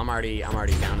 Okay, well I'm already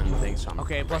down in the thing, so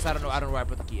okay. Plus I don't know where I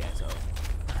put the key at, so.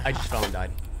 I just fell and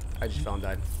died. You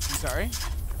sorry?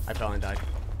 I fell and died.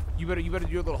 You better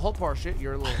do your little Hulk bar shit.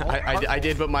 Your little Hulk I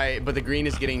did, but the green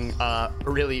is getting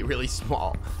really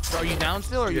small. So are you down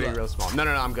still, or are you getting real small? No,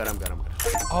 I'm good.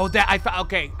 Oh,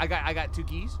 okay. I got 2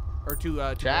 keys or two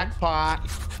jackpot.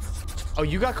 Coins. Oh,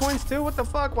 you got coins too? What the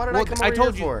fuck? Why did I come over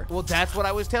told here you. for? Well, that's what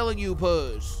I was telling you,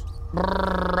 Puss.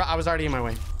 I was already in my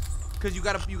way. Cause you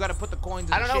gotta put the coins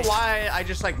in I don't know why I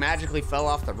just like magically fell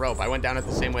off the rope. I went down it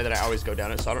the same way that I always go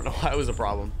down it, so I don't know why it was a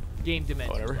problem. Game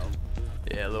dimension. Whatever. Bro.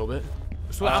 Yeah, a little bit.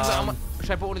 So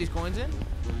should I put one of these coins in?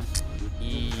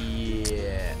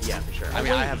 Yeah, for sure. I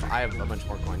mean, I have a bunch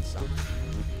more coins. So.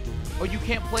 Oh, you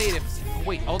can't play it if. Oh,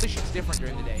 wait, all this shit's different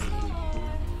during the day.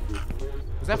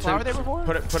 Was that flower there before?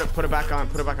 Put it back on.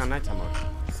 Put it back on nighttime mode.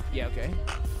 Yeah. Okay.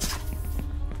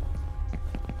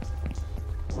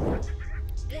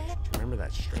 Remember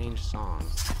that strange song.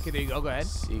 Okay, there you go. Go ahead.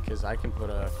 See, because I can put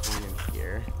a coin in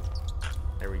here.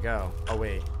 There we go. Oh,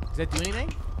 wait. Does that do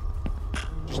anything?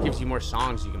 Just gives you more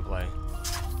songs you can play.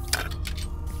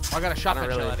 Oh, I got a shotgun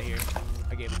shell out of here.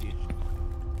 I gave it to you.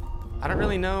 I don't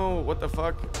really know what the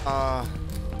fuck.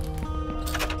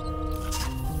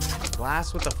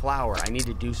 Glass with a flower. I need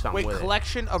to do something with it. Wait,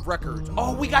 collection of records.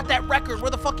 Oh, we got that record.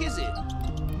 Where the fuck is it?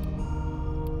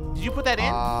 Did you put that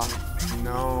in?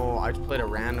 No. I just played a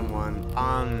random one.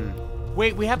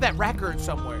 Wait, we have that record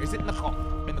somewhere. Is it in the car?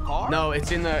 In the car? No, it's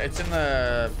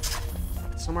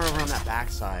somewhere over on that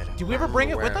backside. Did we ever bring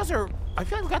it with us, or I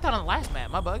feel like we got that on the last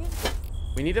map? Am I bugging?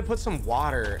 We need to put some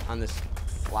water on this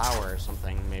flower or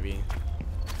something, maybe.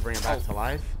 Bring it back to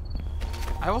life.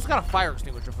 I also got a fire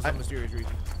extinguisher for some mysterious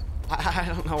reason. I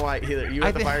don't know why either. You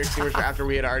got the fire extinguisher after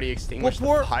we had already extinguished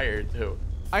the fire too.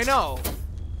 I know.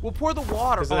 We'll pour the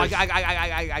water. Oh, I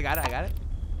got it.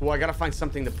 Well, I gotta find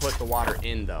something to put the water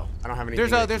in though. I don't have anything.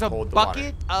 There's a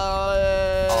bucket.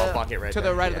 Oh, a bucket right to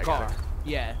there. the right of the car.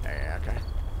 Yeah. Yeah. Okay.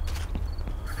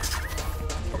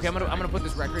 Okay, I'm gonna put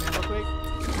this record in real quick.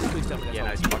 Please tell me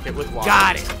that's nice bucket with water.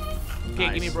 Got it. Okay,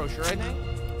 nice. Give me a brochure, I think.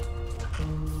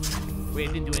 Wait,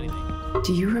 it didn't do anything.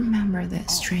 Do you remember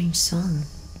that strange song?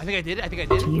 I think I did.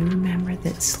 Do you remember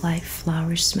that slight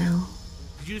flower smell?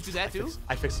 Did you just do that too?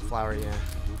 I fixed the flower, yeah.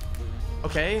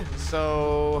 Okay,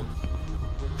 so...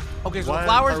 Okay, so the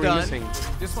flower's done. Missing?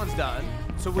 This one's done.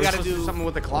 So we gotta do something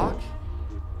with the clock?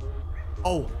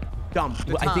 Oh, dumb.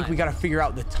 I think we gotta figure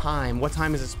out the time. What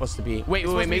time is it supposed to be? Wait,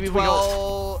 maybe we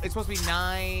go... It's supposed to be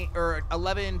 9 or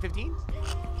 11:15.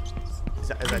 Is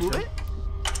that true? It?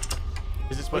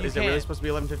 Is it really supposed to be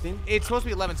 11:15? It's supposed to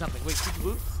be 11 something. Wait, keep the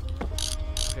boot.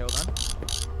 Okay, hold on.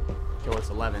 Okay, well, it's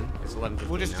 11. It's 11:15.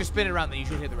 We'll just spin it around, then you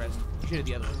should hit the rest. You should hit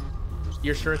the other one.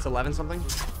 You're sure it's 11 something?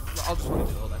 I'll just want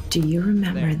to do it. Hold on. Do you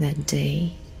remember that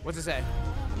day? What's it say?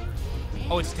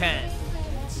 Oh, it's 10.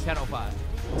 It's 10:05.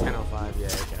 10:05, yeah.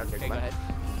 Okay, go ahead.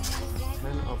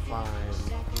 10:05.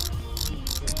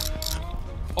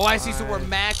 Oh, I see. So we're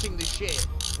matching the shit.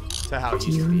 To how it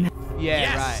used to be. Yeah,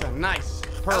 yes, right. Nice.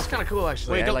 That's kind of cool,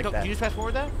 actually. Wait, I like that. Did you just fast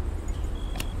forward that?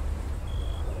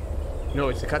 No,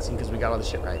 it's the cutscene because we got all the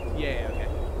shit right. Yeah, okay.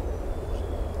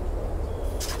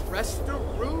 Rest the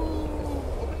room.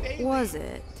 Was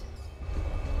it?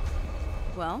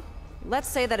 Well, let's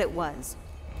say that it was.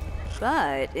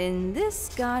 But in this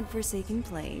godforsaken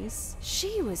place,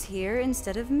 she was here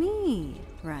instead of me,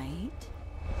 right?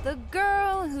 The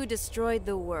girl who destroyed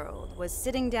the world was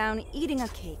sitting down eating a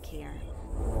cake here.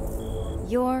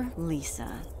 You're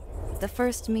Lisa. The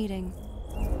first meeting.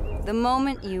 The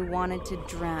moment you wanted to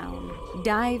drown,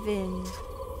 dive in,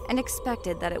 and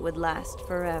expected that it would last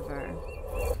forever.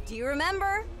 Do you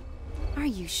remember? Are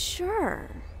you sure?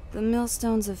 The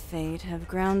millstones of fate have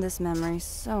ground this memory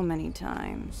so many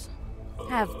times.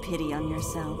 Have pity on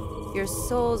yourself. Your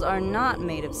souls are not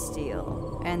made of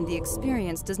steel, and the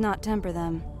experience does not temper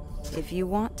them. If you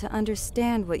want to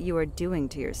understand what you are doing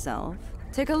to yourself,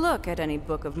 take a look at any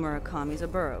book of Murakami's or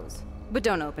Burroughs. But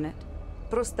don't open it.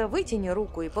 Просто вытяни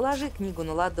руку и положи книгу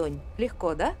на ладонь.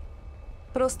 Легко, да?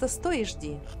 Просто стой и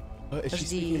жди.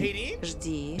 Жди,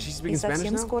 жди. И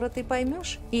совсем скоро ты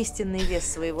поймешь истинный вес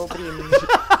своего времени.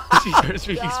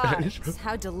 God,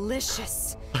 how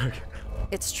delicious.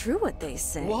 It's true what they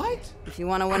say. What? If you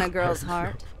want to win a girl's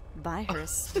heart, buy her a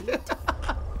sweet.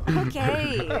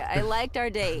 Okay, I liked our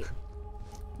date.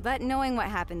 But knowing what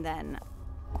happened then,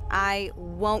 I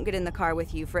won't get in the car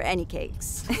with you for any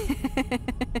cakes.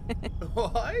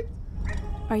 What?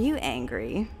 Are you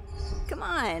angry? Come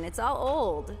on, it's all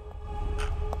old.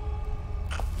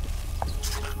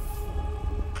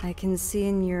 I can see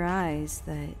in your eyes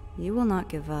that you will not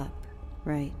give up,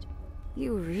 right?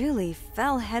 You really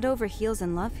fell head over heels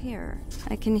in love here.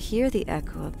 I can hear the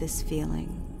echo of this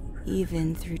feeling,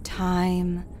 even through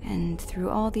time and through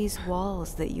all these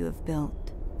walls that you have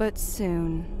built. But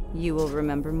soon, you will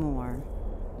remember more.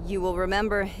 You will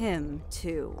remember him,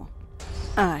 too.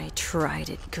 I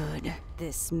tried it good.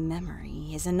 This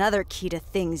memory is another key to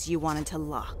things you wanted to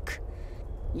lock.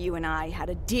 You and I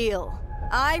had a deal.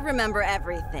 I remember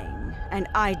everything, and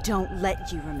I don't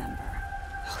let you remember.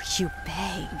 Oh, you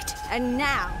begged, and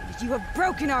now you have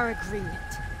broken our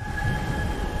agreement.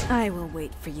 I will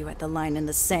wait for you at the line in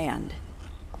the sand.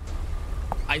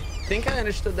 I think I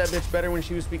understood that bitch better when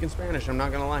she was speaking Spanish, I'm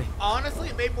not gonna lie. Honestly,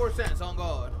 it made more sense, on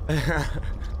God.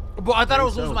 But I thought I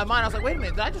was losing my mind. I was like, wait a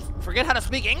minute, did I just forget how to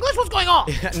speak English? What's going on?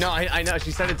 No, I know.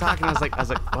 She started talking. I was like,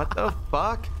 what the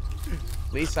fuck?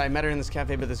 Lisa, I met her in this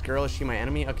cafe, but this girl, is she my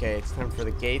enemy? Okay, it's time for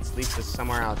the gates. Lisa's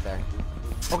somewhere out there.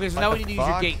 Okay, so now we need to use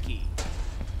your gate key.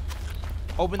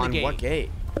 Open the gate. On what gate?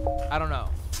 I don't know.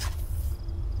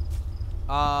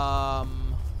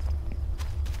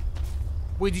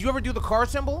 Wait, did you ever do the car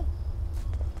symbol?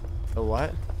 The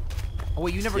what? Oh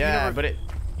wait, you never. Yeah, you never, but it.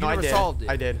 You never solved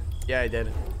it. I did. Yeah, I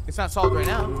did. It's not solved right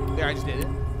now. There, I just did it.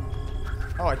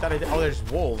 Oh, I thought I did. Oh, there's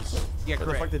wolves. Yeah, Where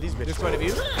correct. the fuck did these bitches This point of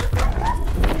view.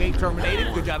 Gate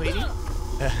terminated. Good job, Hayden.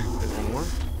 There's one more.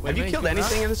 Have you killed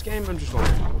anything in this game? I'm just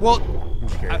wondering. Well, I'm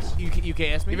just curious. you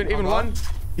can't ask me. Even one.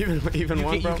 Even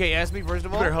one, bro. You can't ask me first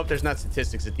of all. You better hope there's not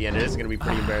statistics at the end. It is gonna be a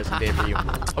pretty embarrassing day for you.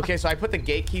 Okay, so I put the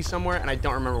gate key somewhere, and I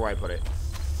don't remember where I put it.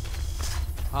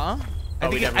 Huh? I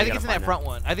think it's in that front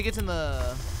one. I think it's in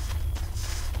the.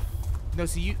 No,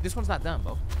 see, this one's not done,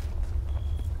 Bo.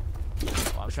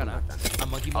 Oh, I'm trying to. I'm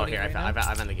monkey mode. Oh, here, I found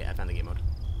the gate. I found the game mode.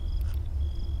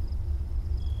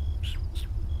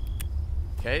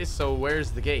 Okay, so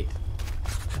where's the gate?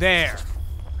 There.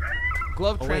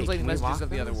 Glove Oh, translating wait, messages of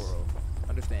the other world.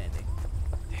 Understanding.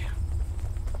 Damn.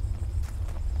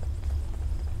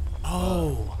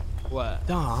 Oh. What?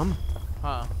 Dom.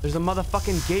 Huh? There's a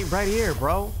motherfucking gate right here,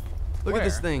 bro. Look at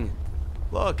this thing.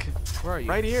 Look. Where are you?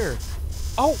 Right here.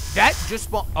 Oh, that just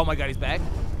spawned. Oh my God, he's back.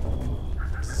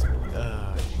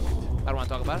 I don't want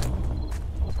to talk about it.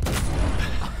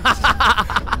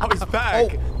 Oh, he's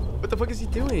back. Oh. What the fuck is he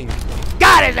doing?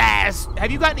 Got his ass! Have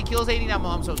you got any kills, Hayden?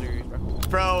 I'm so serious, bro.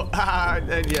 Bro,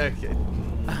 yeah, okay.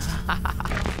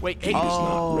 Wait, hey,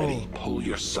 not ready. Pull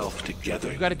yourself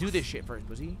together. You gotta do this shit first,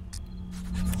 pussy.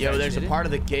 Yo, there's a part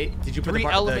of the gate. Did you put the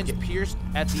part elements pierced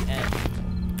at the end?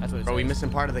 That's what it says. Bro, we missing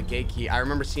part of the gate key. I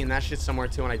remember seeing that shit somewhere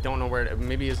too, and I don't know where.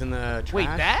 Maybe it was in the trash. Wait,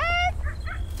 that?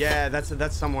 Yeah,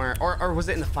 that's somewhere. Or was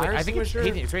it in the fire extinguisher? I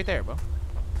think it's right there, bro.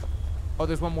 Oh,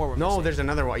 there's one more. We're missing. There's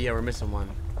another one. Yeah, we're missing one.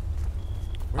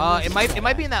 It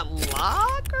might be in that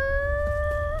locker.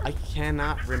 I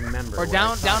cannot remember. Or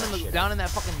down in that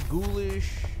fucking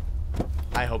ghoulish.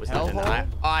 I hope it's not in that.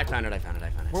 Oh, I found it.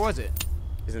 Where was it?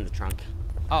 It's in the trunk.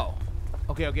 Oh.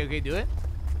 Okay, do it.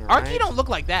 All Our right. key don't look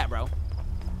like that, bro.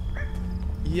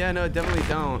 Yeah, no, definitely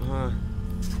don't, huh?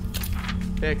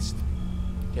 Fixed.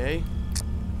 Okay.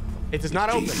 It does not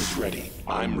open. The gate is ready.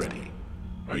 I'm ready.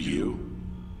 Are you?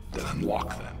 Then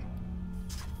unlock them.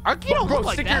 Our key don't look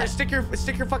like that. Stick your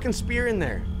fucking spear in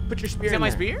there. Put your spear in there.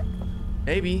 Is that my spear?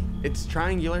 Maybe. It's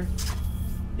triangular.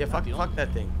 Yeah, fuck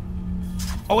that thing.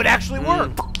 Oh, it actually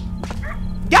worked.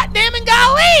 Goddamn and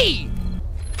golly!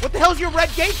 What the hell's your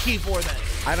red gate key for then?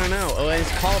 I don't know. Oh,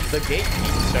 it's called the gate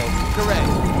key, so. Correct.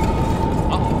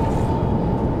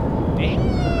 Oh. Damn.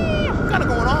 What's kind of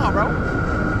going on, bro?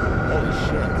 Holy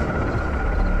shit.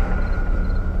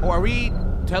 Oh, are we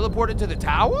teleported to the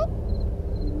tower?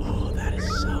 Oh, that is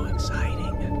so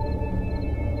exciting.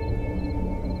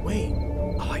 Wait.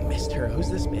 Oh, I missed her. Who's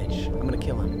this bitch? I'm gonna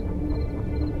kill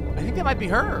him. I think that might be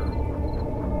her.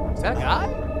 Is that a guy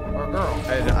or a girl?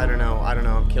 I don't know.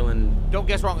 I'm killing. Don't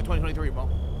guess wrong in 2023, bro.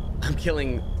 I'm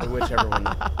killing whichever one.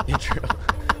 Intro.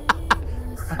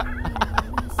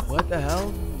 What the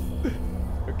hell?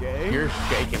 Okay. You're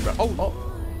shaking, bro. Oh.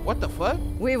 What the fuck?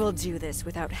 We will do this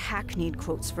without hackneyed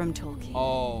quotes from Tolkien.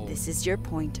 Oh. This is your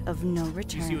point of no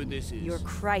return. You see what this is? Your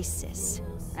crisis.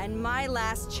 And my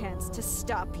last chance to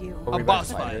stop you. A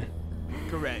boss fight.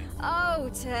 Correct.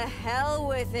 Oh, to hell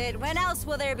with it. When else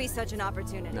will there be such an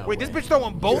opportunity? No Wait, way. This bitch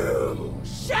throwing both?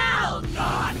 Shall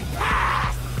not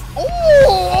pass!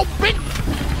 Oh, bitch!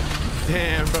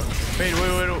 Damn, bro. Wait.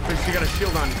 She got a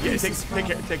shield on. Yeah,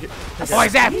 take it. Oh, I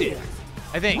zapped it.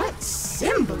 I think. What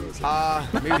symbol is it?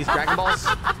 Maybe these Dragon Balls?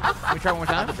 Let me try one more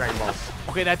time. The Dragon Balls.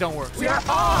 Okay, that don't work. We are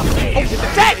all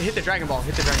Hit the Dragon Ball.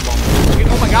 Okay,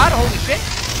 oh my God, holy shit.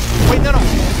 Wait, no.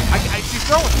 She's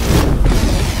throwing.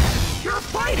 You're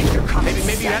fighting your common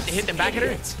Maybe you have to hit the back of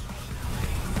her.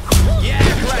 Yeah,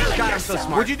 correct. God, I'm so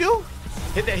smart. What'd you do?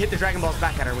 Hit the Dragon Balls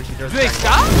back at her when she throws. Do they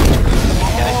stop?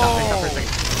 Yeah, they stop for a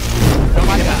second. Don't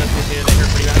mind about those. They hurt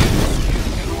pretty bad.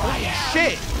 Holy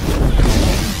shit.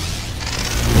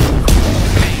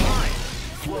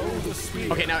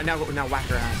 Okay, now whack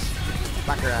her ass.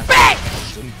 Whack her ass. Bang!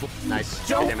 Nice.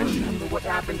 Good damage. What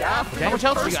happened after? How much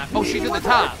health she got? Oh, she's at the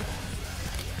top.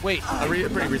 Wait. A pretty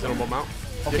reasonable amount.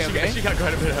 Okay, yeah, okay. She got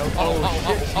quite a bit of health.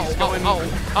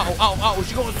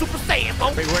 She's going Super Saiyan, bro.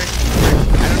 Wait, where?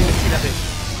 I don't even see that bitch.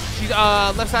 She's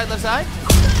left side.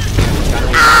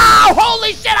 Ow!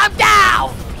 Holy shit, I'm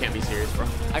down! You can't be serious, bro.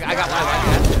 I got one.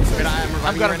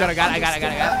 I'm good. I got it.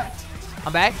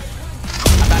 I'm back.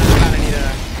 I need a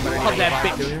that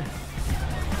bitch.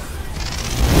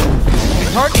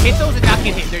 It's hard to hit those and not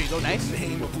get hit. There you go, nice.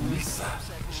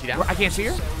 She down? I can't see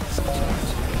her.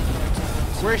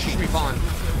 Where is she? She's falling.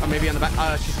 Oh, maybe on the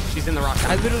back. She's in the rock.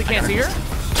 I literally can't see her.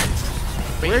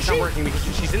 Where is she? It's not working because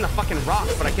she's in the fucking rock,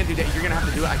 but I can't do that. You're gonna have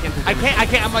to do it. I can't do that. I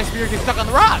can't. My spirit gets stuck on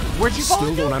the rock. Where'd she fall?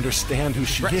 Still don't understand who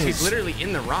she is. She's literally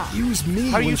in the rock. Use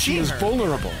me when she is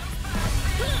vulnerable.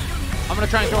 I'm gonna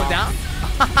try and throw it down.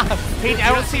 Hey,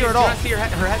 I don't see her at all. I see her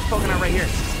head's poking out right here.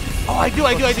 Oh, I do.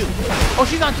 Oh,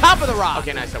 she's on top of the rock.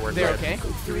 Okay, nice. That worked. There, okay. Go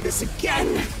through this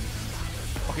again.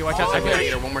 Okay, watch out. I gotta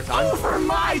get her one more time. Over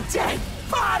my dead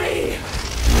body.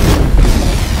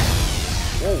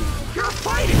 Whoa. You're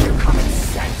fighting your common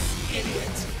sense,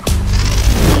 idiot.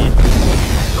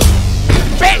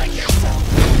 Bitch!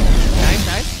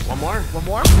 Nice. One more. Wait,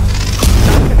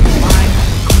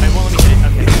 won't let me hit it.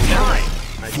 Okay. Time.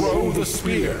 Nice. Throw the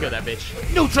spear. Kill that bitch.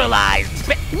 Neutralized.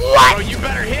 What? Oh, you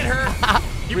better hit her.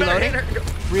 You better hit her.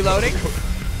 Reloading.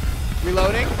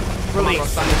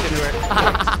 Release.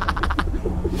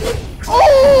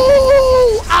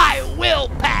 Oh, I will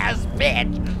pass,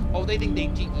 bitch. Oh, they think they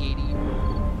GG80.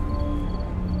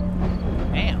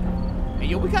 Damn. Hey,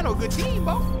 yo, we got a good team,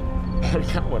 bro.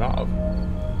 That went off.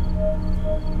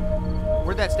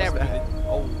 Where'd that stab her?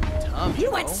 Oh, tummy.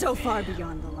 You went so far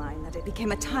beyond the line that it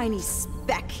became a tiny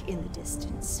speck in the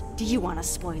distance. Do you want a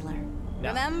spoiler? No.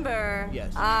 Remember,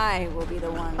 Yes. I will be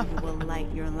the one who will light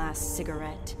your last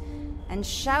cigarette and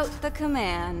shout the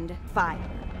command, fire.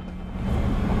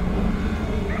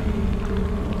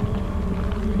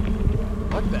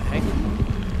 What the heck?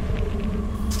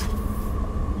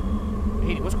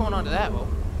 Hey, what's going on to that, Bo?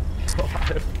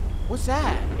 What's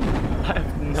that? I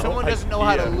have no Someone doesn't know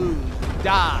how to lose.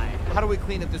 Die. How do we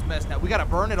clean up this mess now? We gotta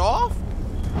burn it off?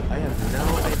 I have no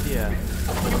idea.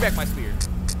 Give me back my spear.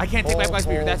 I can't take back my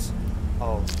spear. That's...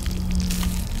 Oh.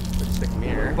 Lipstick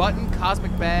mirror. Button,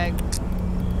 cosmic bag.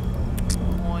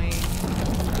 Coin.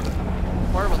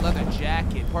 Part of a leather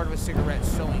jacket. Part of a cigarette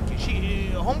sewing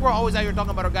kit. Homegirl always out here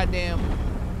talking about her goddamn...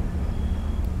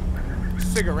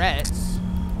 cigarettes.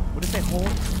 What did they hold?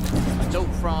 A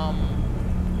note from...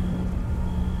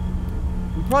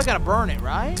 We probably gotta burn it,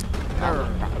 right? Nerve.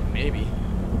 Maybe.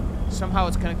 Somehow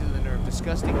it's connected to the nerve.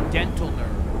 Disgusting dental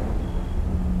nerve.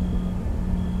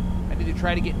 I need to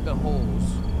try to get into the holes.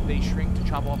 They shrink to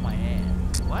chop off my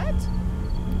hand. What?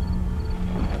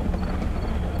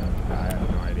 I have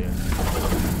no idea.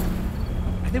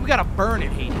 I think we gotta burn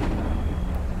it, Hayden.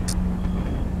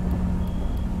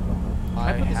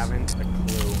 I haven't a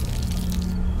clue.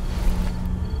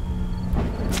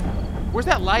 Where's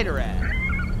that lighter at?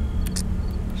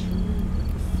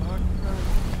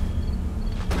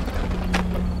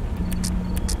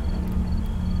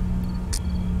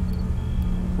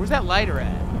 Where's that lighter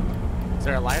at? Is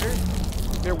there a lighter?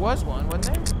 There was one, wasn't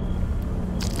there?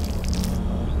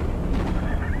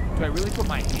 Do I really put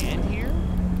my hand here?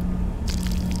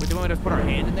 Wait, do you want me to put our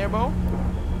hand in there, Bo?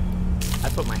 I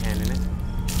put my hand in it.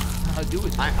 I'll do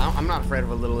it. I'm not afraid of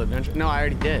a little adventure. No, I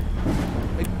already did.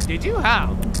 Wait, did you?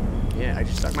 How? Yeah, I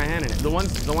just stuck my hand in it. The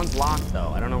one's locked though.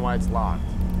 I don't know why it's locked.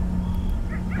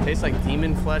 Tastes like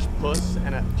demon flesh, puss,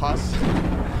 and a pus.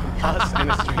 Pus and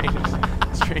a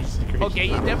strange secretion. Okay,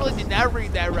 you definitely did not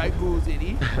read that right, Cool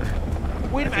City.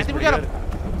 Wait a minute, I think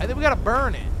we gotta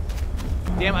burn it.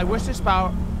 Damn, I wish this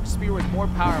spear was more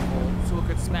powerful so it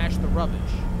could smash the rubbish.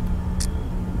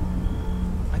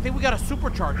 I think we gotta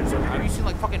supercharge it somehow. Have you seen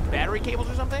like fucking battery cables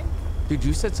or something? Dude,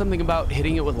 you said something about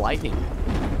hitting it with lightning.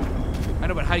 I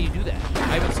know, but how do you do that?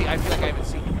 I feel like I haven't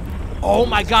seen it. Oh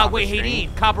my god, wait,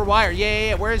 Hayden, copper wire.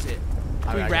 Yeah, where is it?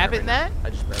 Can we wrap it in that? I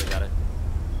just barely got it.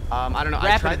 I don't know.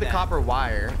 I tried the copper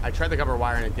wire. I tried the copper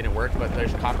wire and it didn't work, but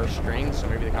there's copper string, so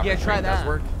maybe the copper string does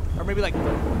work. Or maybe like,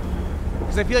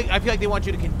 because I feel like they want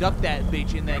you to conduct that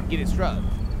bitch and then get it struck.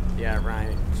 Yeah,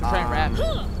 right. So try and wrap it.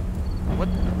 What?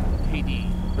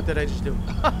 Hayden. What did I just do?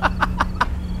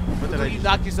 What did I you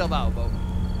knocked yourself out, Bo.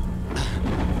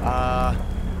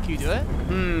 Can you do it?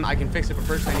 I can fix it, but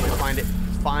first I need to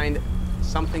find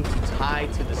something to tie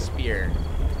to the spear.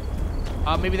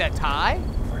 Maybe that tie?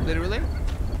 Literally?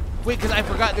 Wait, because I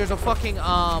forgot there's a fucking,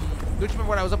 don't you remember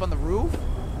when I was up on the roof?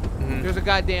 There's a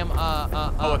goddamn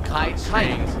a kite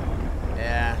string.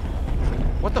 Yeah.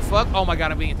 What the fuck? Oh my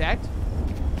god, I'm being attacked.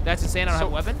 That's insane. I don't have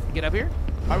a weapon. Get up here.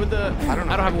 Why would the? I don't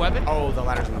know. I don't have a weapon. Oh, the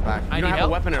ladder's in the back. You don't have a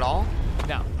weapon at all?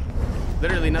 No.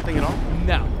 Literally nothing at all?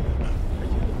 No.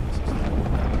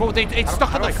 Bro, it's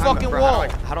stuck in the fucking wall.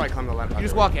 How do I climb the ladder? You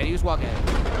just walk at it. You just walk at it.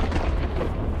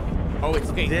 Oh,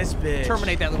 it's this bitch.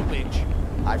 Terminate that little bitch.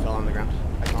 I fell on the ground.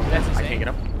 That's insane. I can't get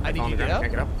up. I need you to get up. I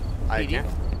can't get up. I can't.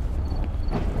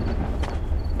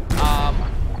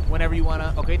 Whenever you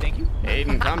wanna. Okay, thank you.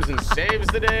 Hayden comes and saves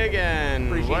the day again.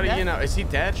 What do you know? Is he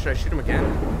dead? Should I shoot him again?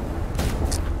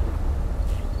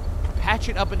 Patch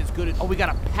it up and it's good. Oh, we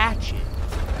gotta patch it.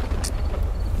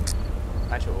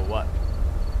 Patch it with what?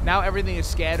 Now everything is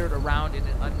scattered around in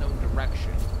an unknown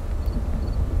direction.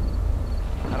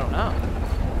 I don't know.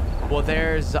 Well,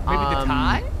 there's maybe the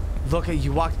tie. Look,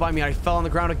 you walked by me. I fell on the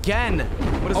ground again.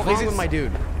 What is wrong with my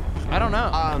dude? I don't know.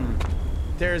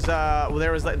 There was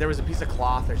a piece of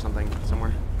cloth or something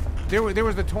somewhere. There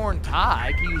was the torn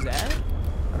tie. Can you use that?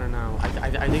 I don't know.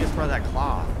 I think it's part of that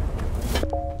cloth.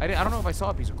 I don't know if I saw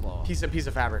a piece of cloth. Piece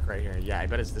of fabric right here. Yeah, I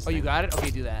bet it's this. Oh, you got it? Okay,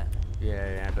 do that.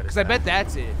 Yeah, I bet it's. Because I bet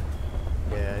that's it.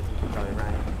 Yeah, I think you're probably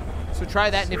right. So try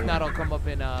that, and if not, I'll come up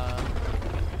and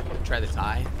try the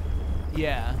tie.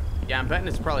 Yeah. Yeah, I'm betting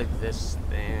it's probably this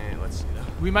thing. Let's see though.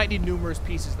 We might need numerous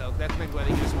pieces though. That's maybe why they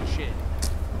give us some shit.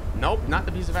 Nope, not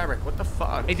the piece of fabric. What the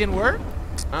fuck? It didn't work?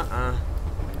 What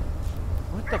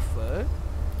the fuck?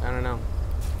 I don't know.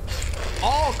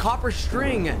 Oh, copper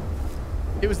string.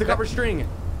 It was the copper string,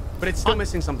 but it's still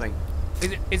missing something.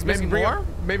 It's missing more?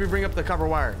 Maybe bring up the copper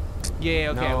wire.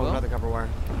 Yeah, okay. No, not the copper wire.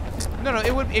 No,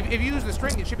 it would. If you use the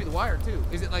string, it should be the wire too.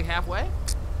 Is it like halfway?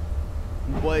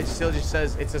 Well, it still just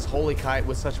says it says holy kite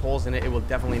with such holes in it. It will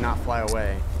definitely not fly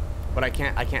away. But I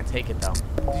can't take it though.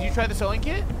 Did you try the sewing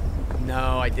kit?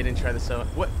 No, I didn't try the sewing.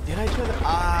 What did I try?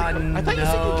 No. I thought you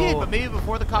said you did, but maybe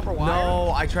before the copper wire.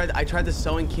 No, I tried the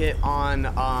sewing kit on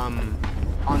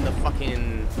the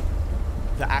fucking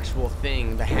the actual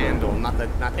thing, the handle, not the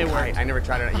kite. I never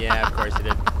tried it. Yeah, of course it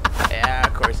did. Yeah,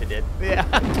 of course it did. Yeah.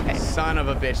 Okay. Son of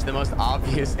a bitch. The most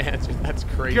obvious answer. That's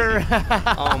crazy.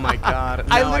 Oh my god.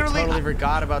 No, I totally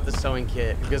forgot about the sewing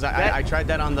kit because I tried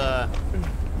that on the.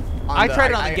 I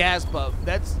tried it on the gas pump.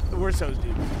 We're so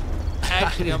stupid.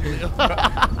 Actually, unbelievable.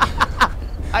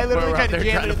 I literally tried to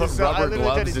jam it in the rubber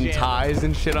gloves and ties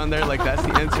and shit on there. Like that's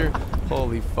the answer.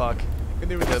 Holy fuck. And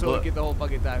there was a sewing kit the whole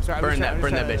fucking time. Sorry, burn that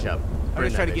bitch up. I'm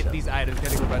just trying to get these items. I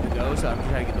think we're about to go, so I'm just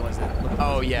trying to get the ones that look.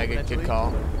 Oh yeah, good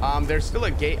call. There's still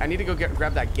a gate. I need to go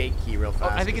grab that gate key real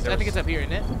fast. Oh, I think it's up here,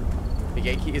 isn't it? The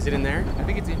gate key, is it in there? I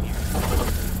think it's in here.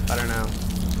 I don't know.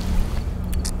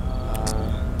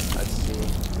 Let's see.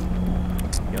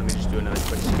 Yeah, let me just do another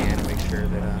quick scan and make sure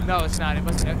that. No, it's not. You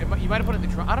might have put it in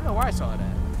the trunk. I don't know where I saw it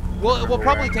at. We'll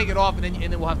probably take it off and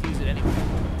then we'll have to use it anyway.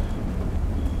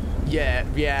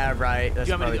 Yeah, right. That's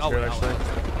probably true, actually.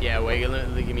 Yeah, wait, let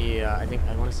me give me, I think,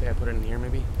 I want to say I put it in here,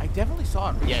 maybe? I definitely saw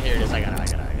it. Yeah, here it is. I got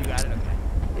it. You got it? Okay.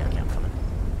 Yeah, okay, I'm coming.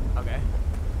 Okay.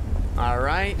 All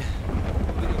right.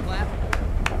 We do a clap?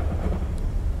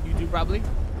 You do, probably?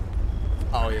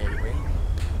 Oh, yeah, you wait.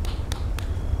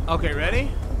 Okay,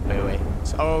 ready? Wait.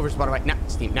 So, over Spotify. Nah,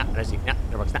 Steam. Nah, I see. Nah,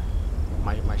 Starbucks. Nah.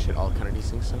 My shit all kind of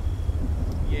decent, so.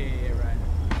 Yeah, right.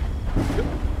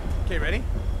 Okay, ready?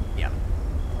 Yeah.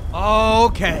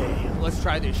 Okay, let's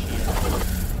try this shit.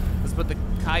 Let's put the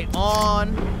kite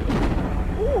on.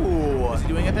 Ooh. Is it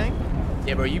doing a thing?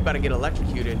 Yeah, bro, you better get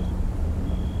electrocuted.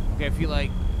 Okay, I feel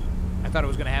like I thought it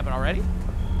was gonna happen already.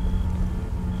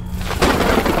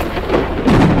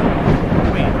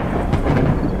 Wait.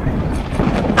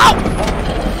 Ow!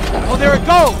 Oh, there it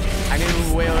goes! I need to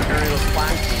move away or it'll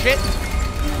splash me. Shit.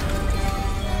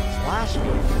 Splash me.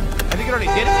 I think it already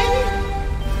did it, maybe?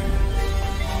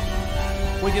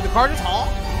 Wait, did the car just honk?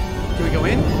 Can we go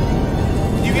in?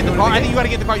 Did you get the car? I think you gotta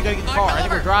get the car. I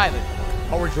think we're driving.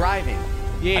 Oh, we're driving.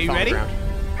 Yeah, you ready?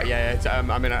 Yeah, it's, I'm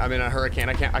in a hurricane.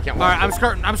 I can't walk. All right,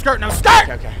 I'm skirting.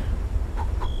 Okay.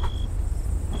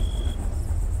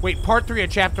 Wait, part 3 of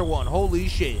chapter 1. Holy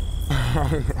shit.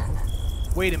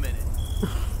 Wait a minute.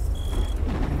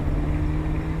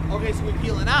 Okay, so we're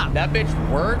peeling out. That bitch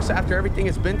works after everything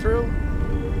it's been through?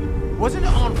 Wasn't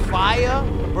it on fire,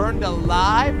 burned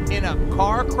alive in a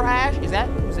car crash? Who's that?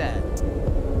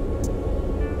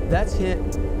 That's him.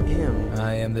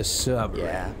 I am the sub.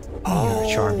 Yeah. Your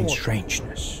charming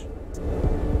strangeness.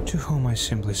 To whom I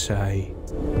simply say,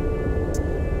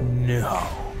 no.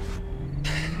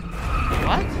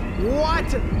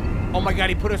 What? Oh my god,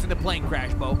 he put us in the plane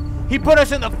crash, Bo. He put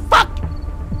us in the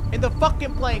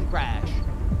fucking plane crash.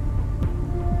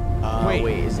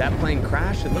 Wait, is that plane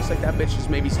crashed? It looks like that bitch is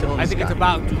maybe still in the sky. I think it's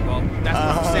about to, bro.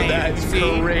 That's what I'm saying. That's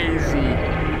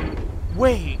crazy.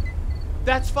 Wait,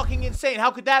 that's fucking insane.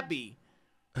 How could that be?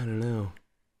 I don't know.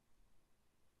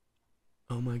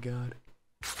 Oh my god.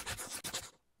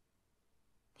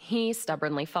 He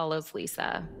stubbornly follows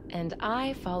Lisa, and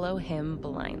I follow him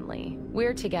blindly.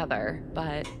 We're together,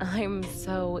 but I'm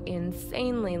so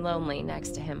insanely lonely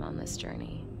next to him on this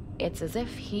journey. It's as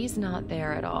if he's not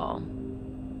there at all.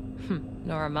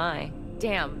 Nor am I.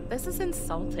 Damn, this is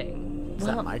insulting. Is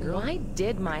that my girl? Why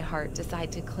did my heart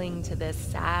decide to cling to this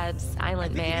sad,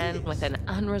 silent man with an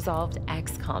unresolved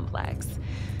ex-complex?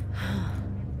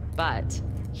 But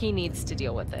he needs to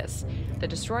deal with this. The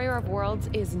Destroyer of Worlds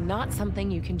is not something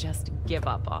you can just give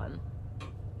up on.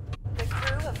 The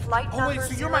crew of flight number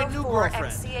so you're my new 04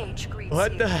 girlfriend. MCH greets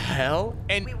What you. the hell?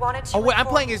 And we wanted to I'm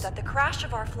playing you as that the crash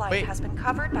of our flight has been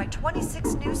covered by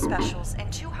 26 news specials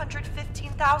and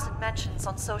 215,000 mentions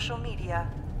on social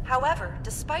media. However,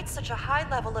 despite such a high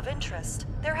level of interest,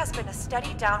 there has been a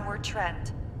steady downward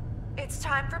trend. It's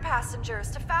time for passengers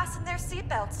to fasten their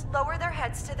seatbelts, lower their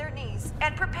heads to their knees,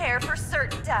 and prepare for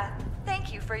certain death.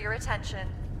 Thank you for your attention.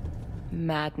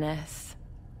 Madness.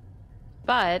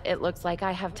 But it looks like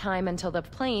I have time until the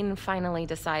plane finally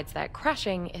decides that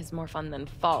crashing is more fun than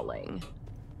falling.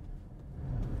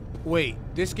 Wait,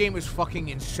 this game is fucking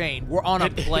insane. We're on a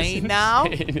plane now?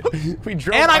 We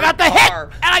drove and I got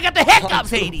the hiccups,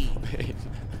 Hayden.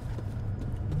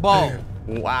 Bo.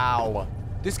 Wow.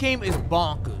 This game is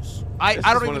bonkers. I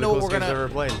don't even know what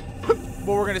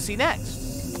we're gonna see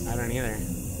next. I don't either.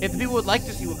 If people would like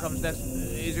to see what comes next,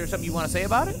 is there something you want to say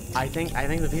about it? I think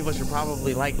the people should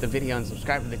probably like the video and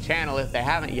subscribe to the channel if they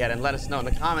haven't yet, and let us know in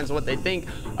the comments what they think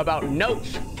about Noch.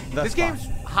 This game's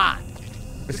hot.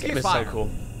 This game is so cool.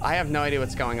 I have no idea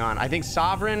what's going on. I think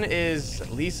Sovereign is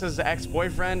Lisa's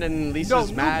ex-boyfriend, and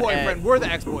Lisa's mad boyfriend. We're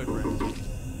the ex-boyfriend.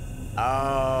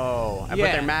 Oh, yeah.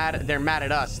 But they're mad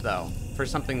at us though for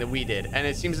something that we did, and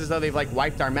it seems as though they've like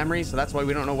wiped our memories, so that's why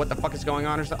we don't know what the fuck is going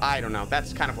on or so. I don't know.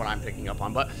 That's kind of what I'm picking up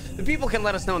on, but the people can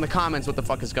let us know in the comments what the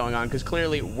fuck is going on, because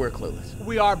clearly we're clueless.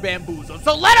 We are bamboozled.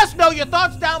 So let us know your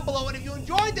thoughts down below, and if you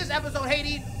enjoyed this episode,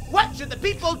 Hayden, what should the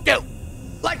people do?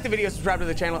 Like the video, subscribe to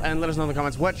the channel, and let us know in the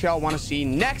comments what y'all want to see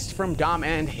next from Dom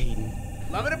and Hayden.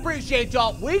 Love and appreciate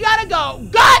y'all. We gotta go.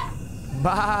 Gut!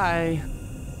 Bye.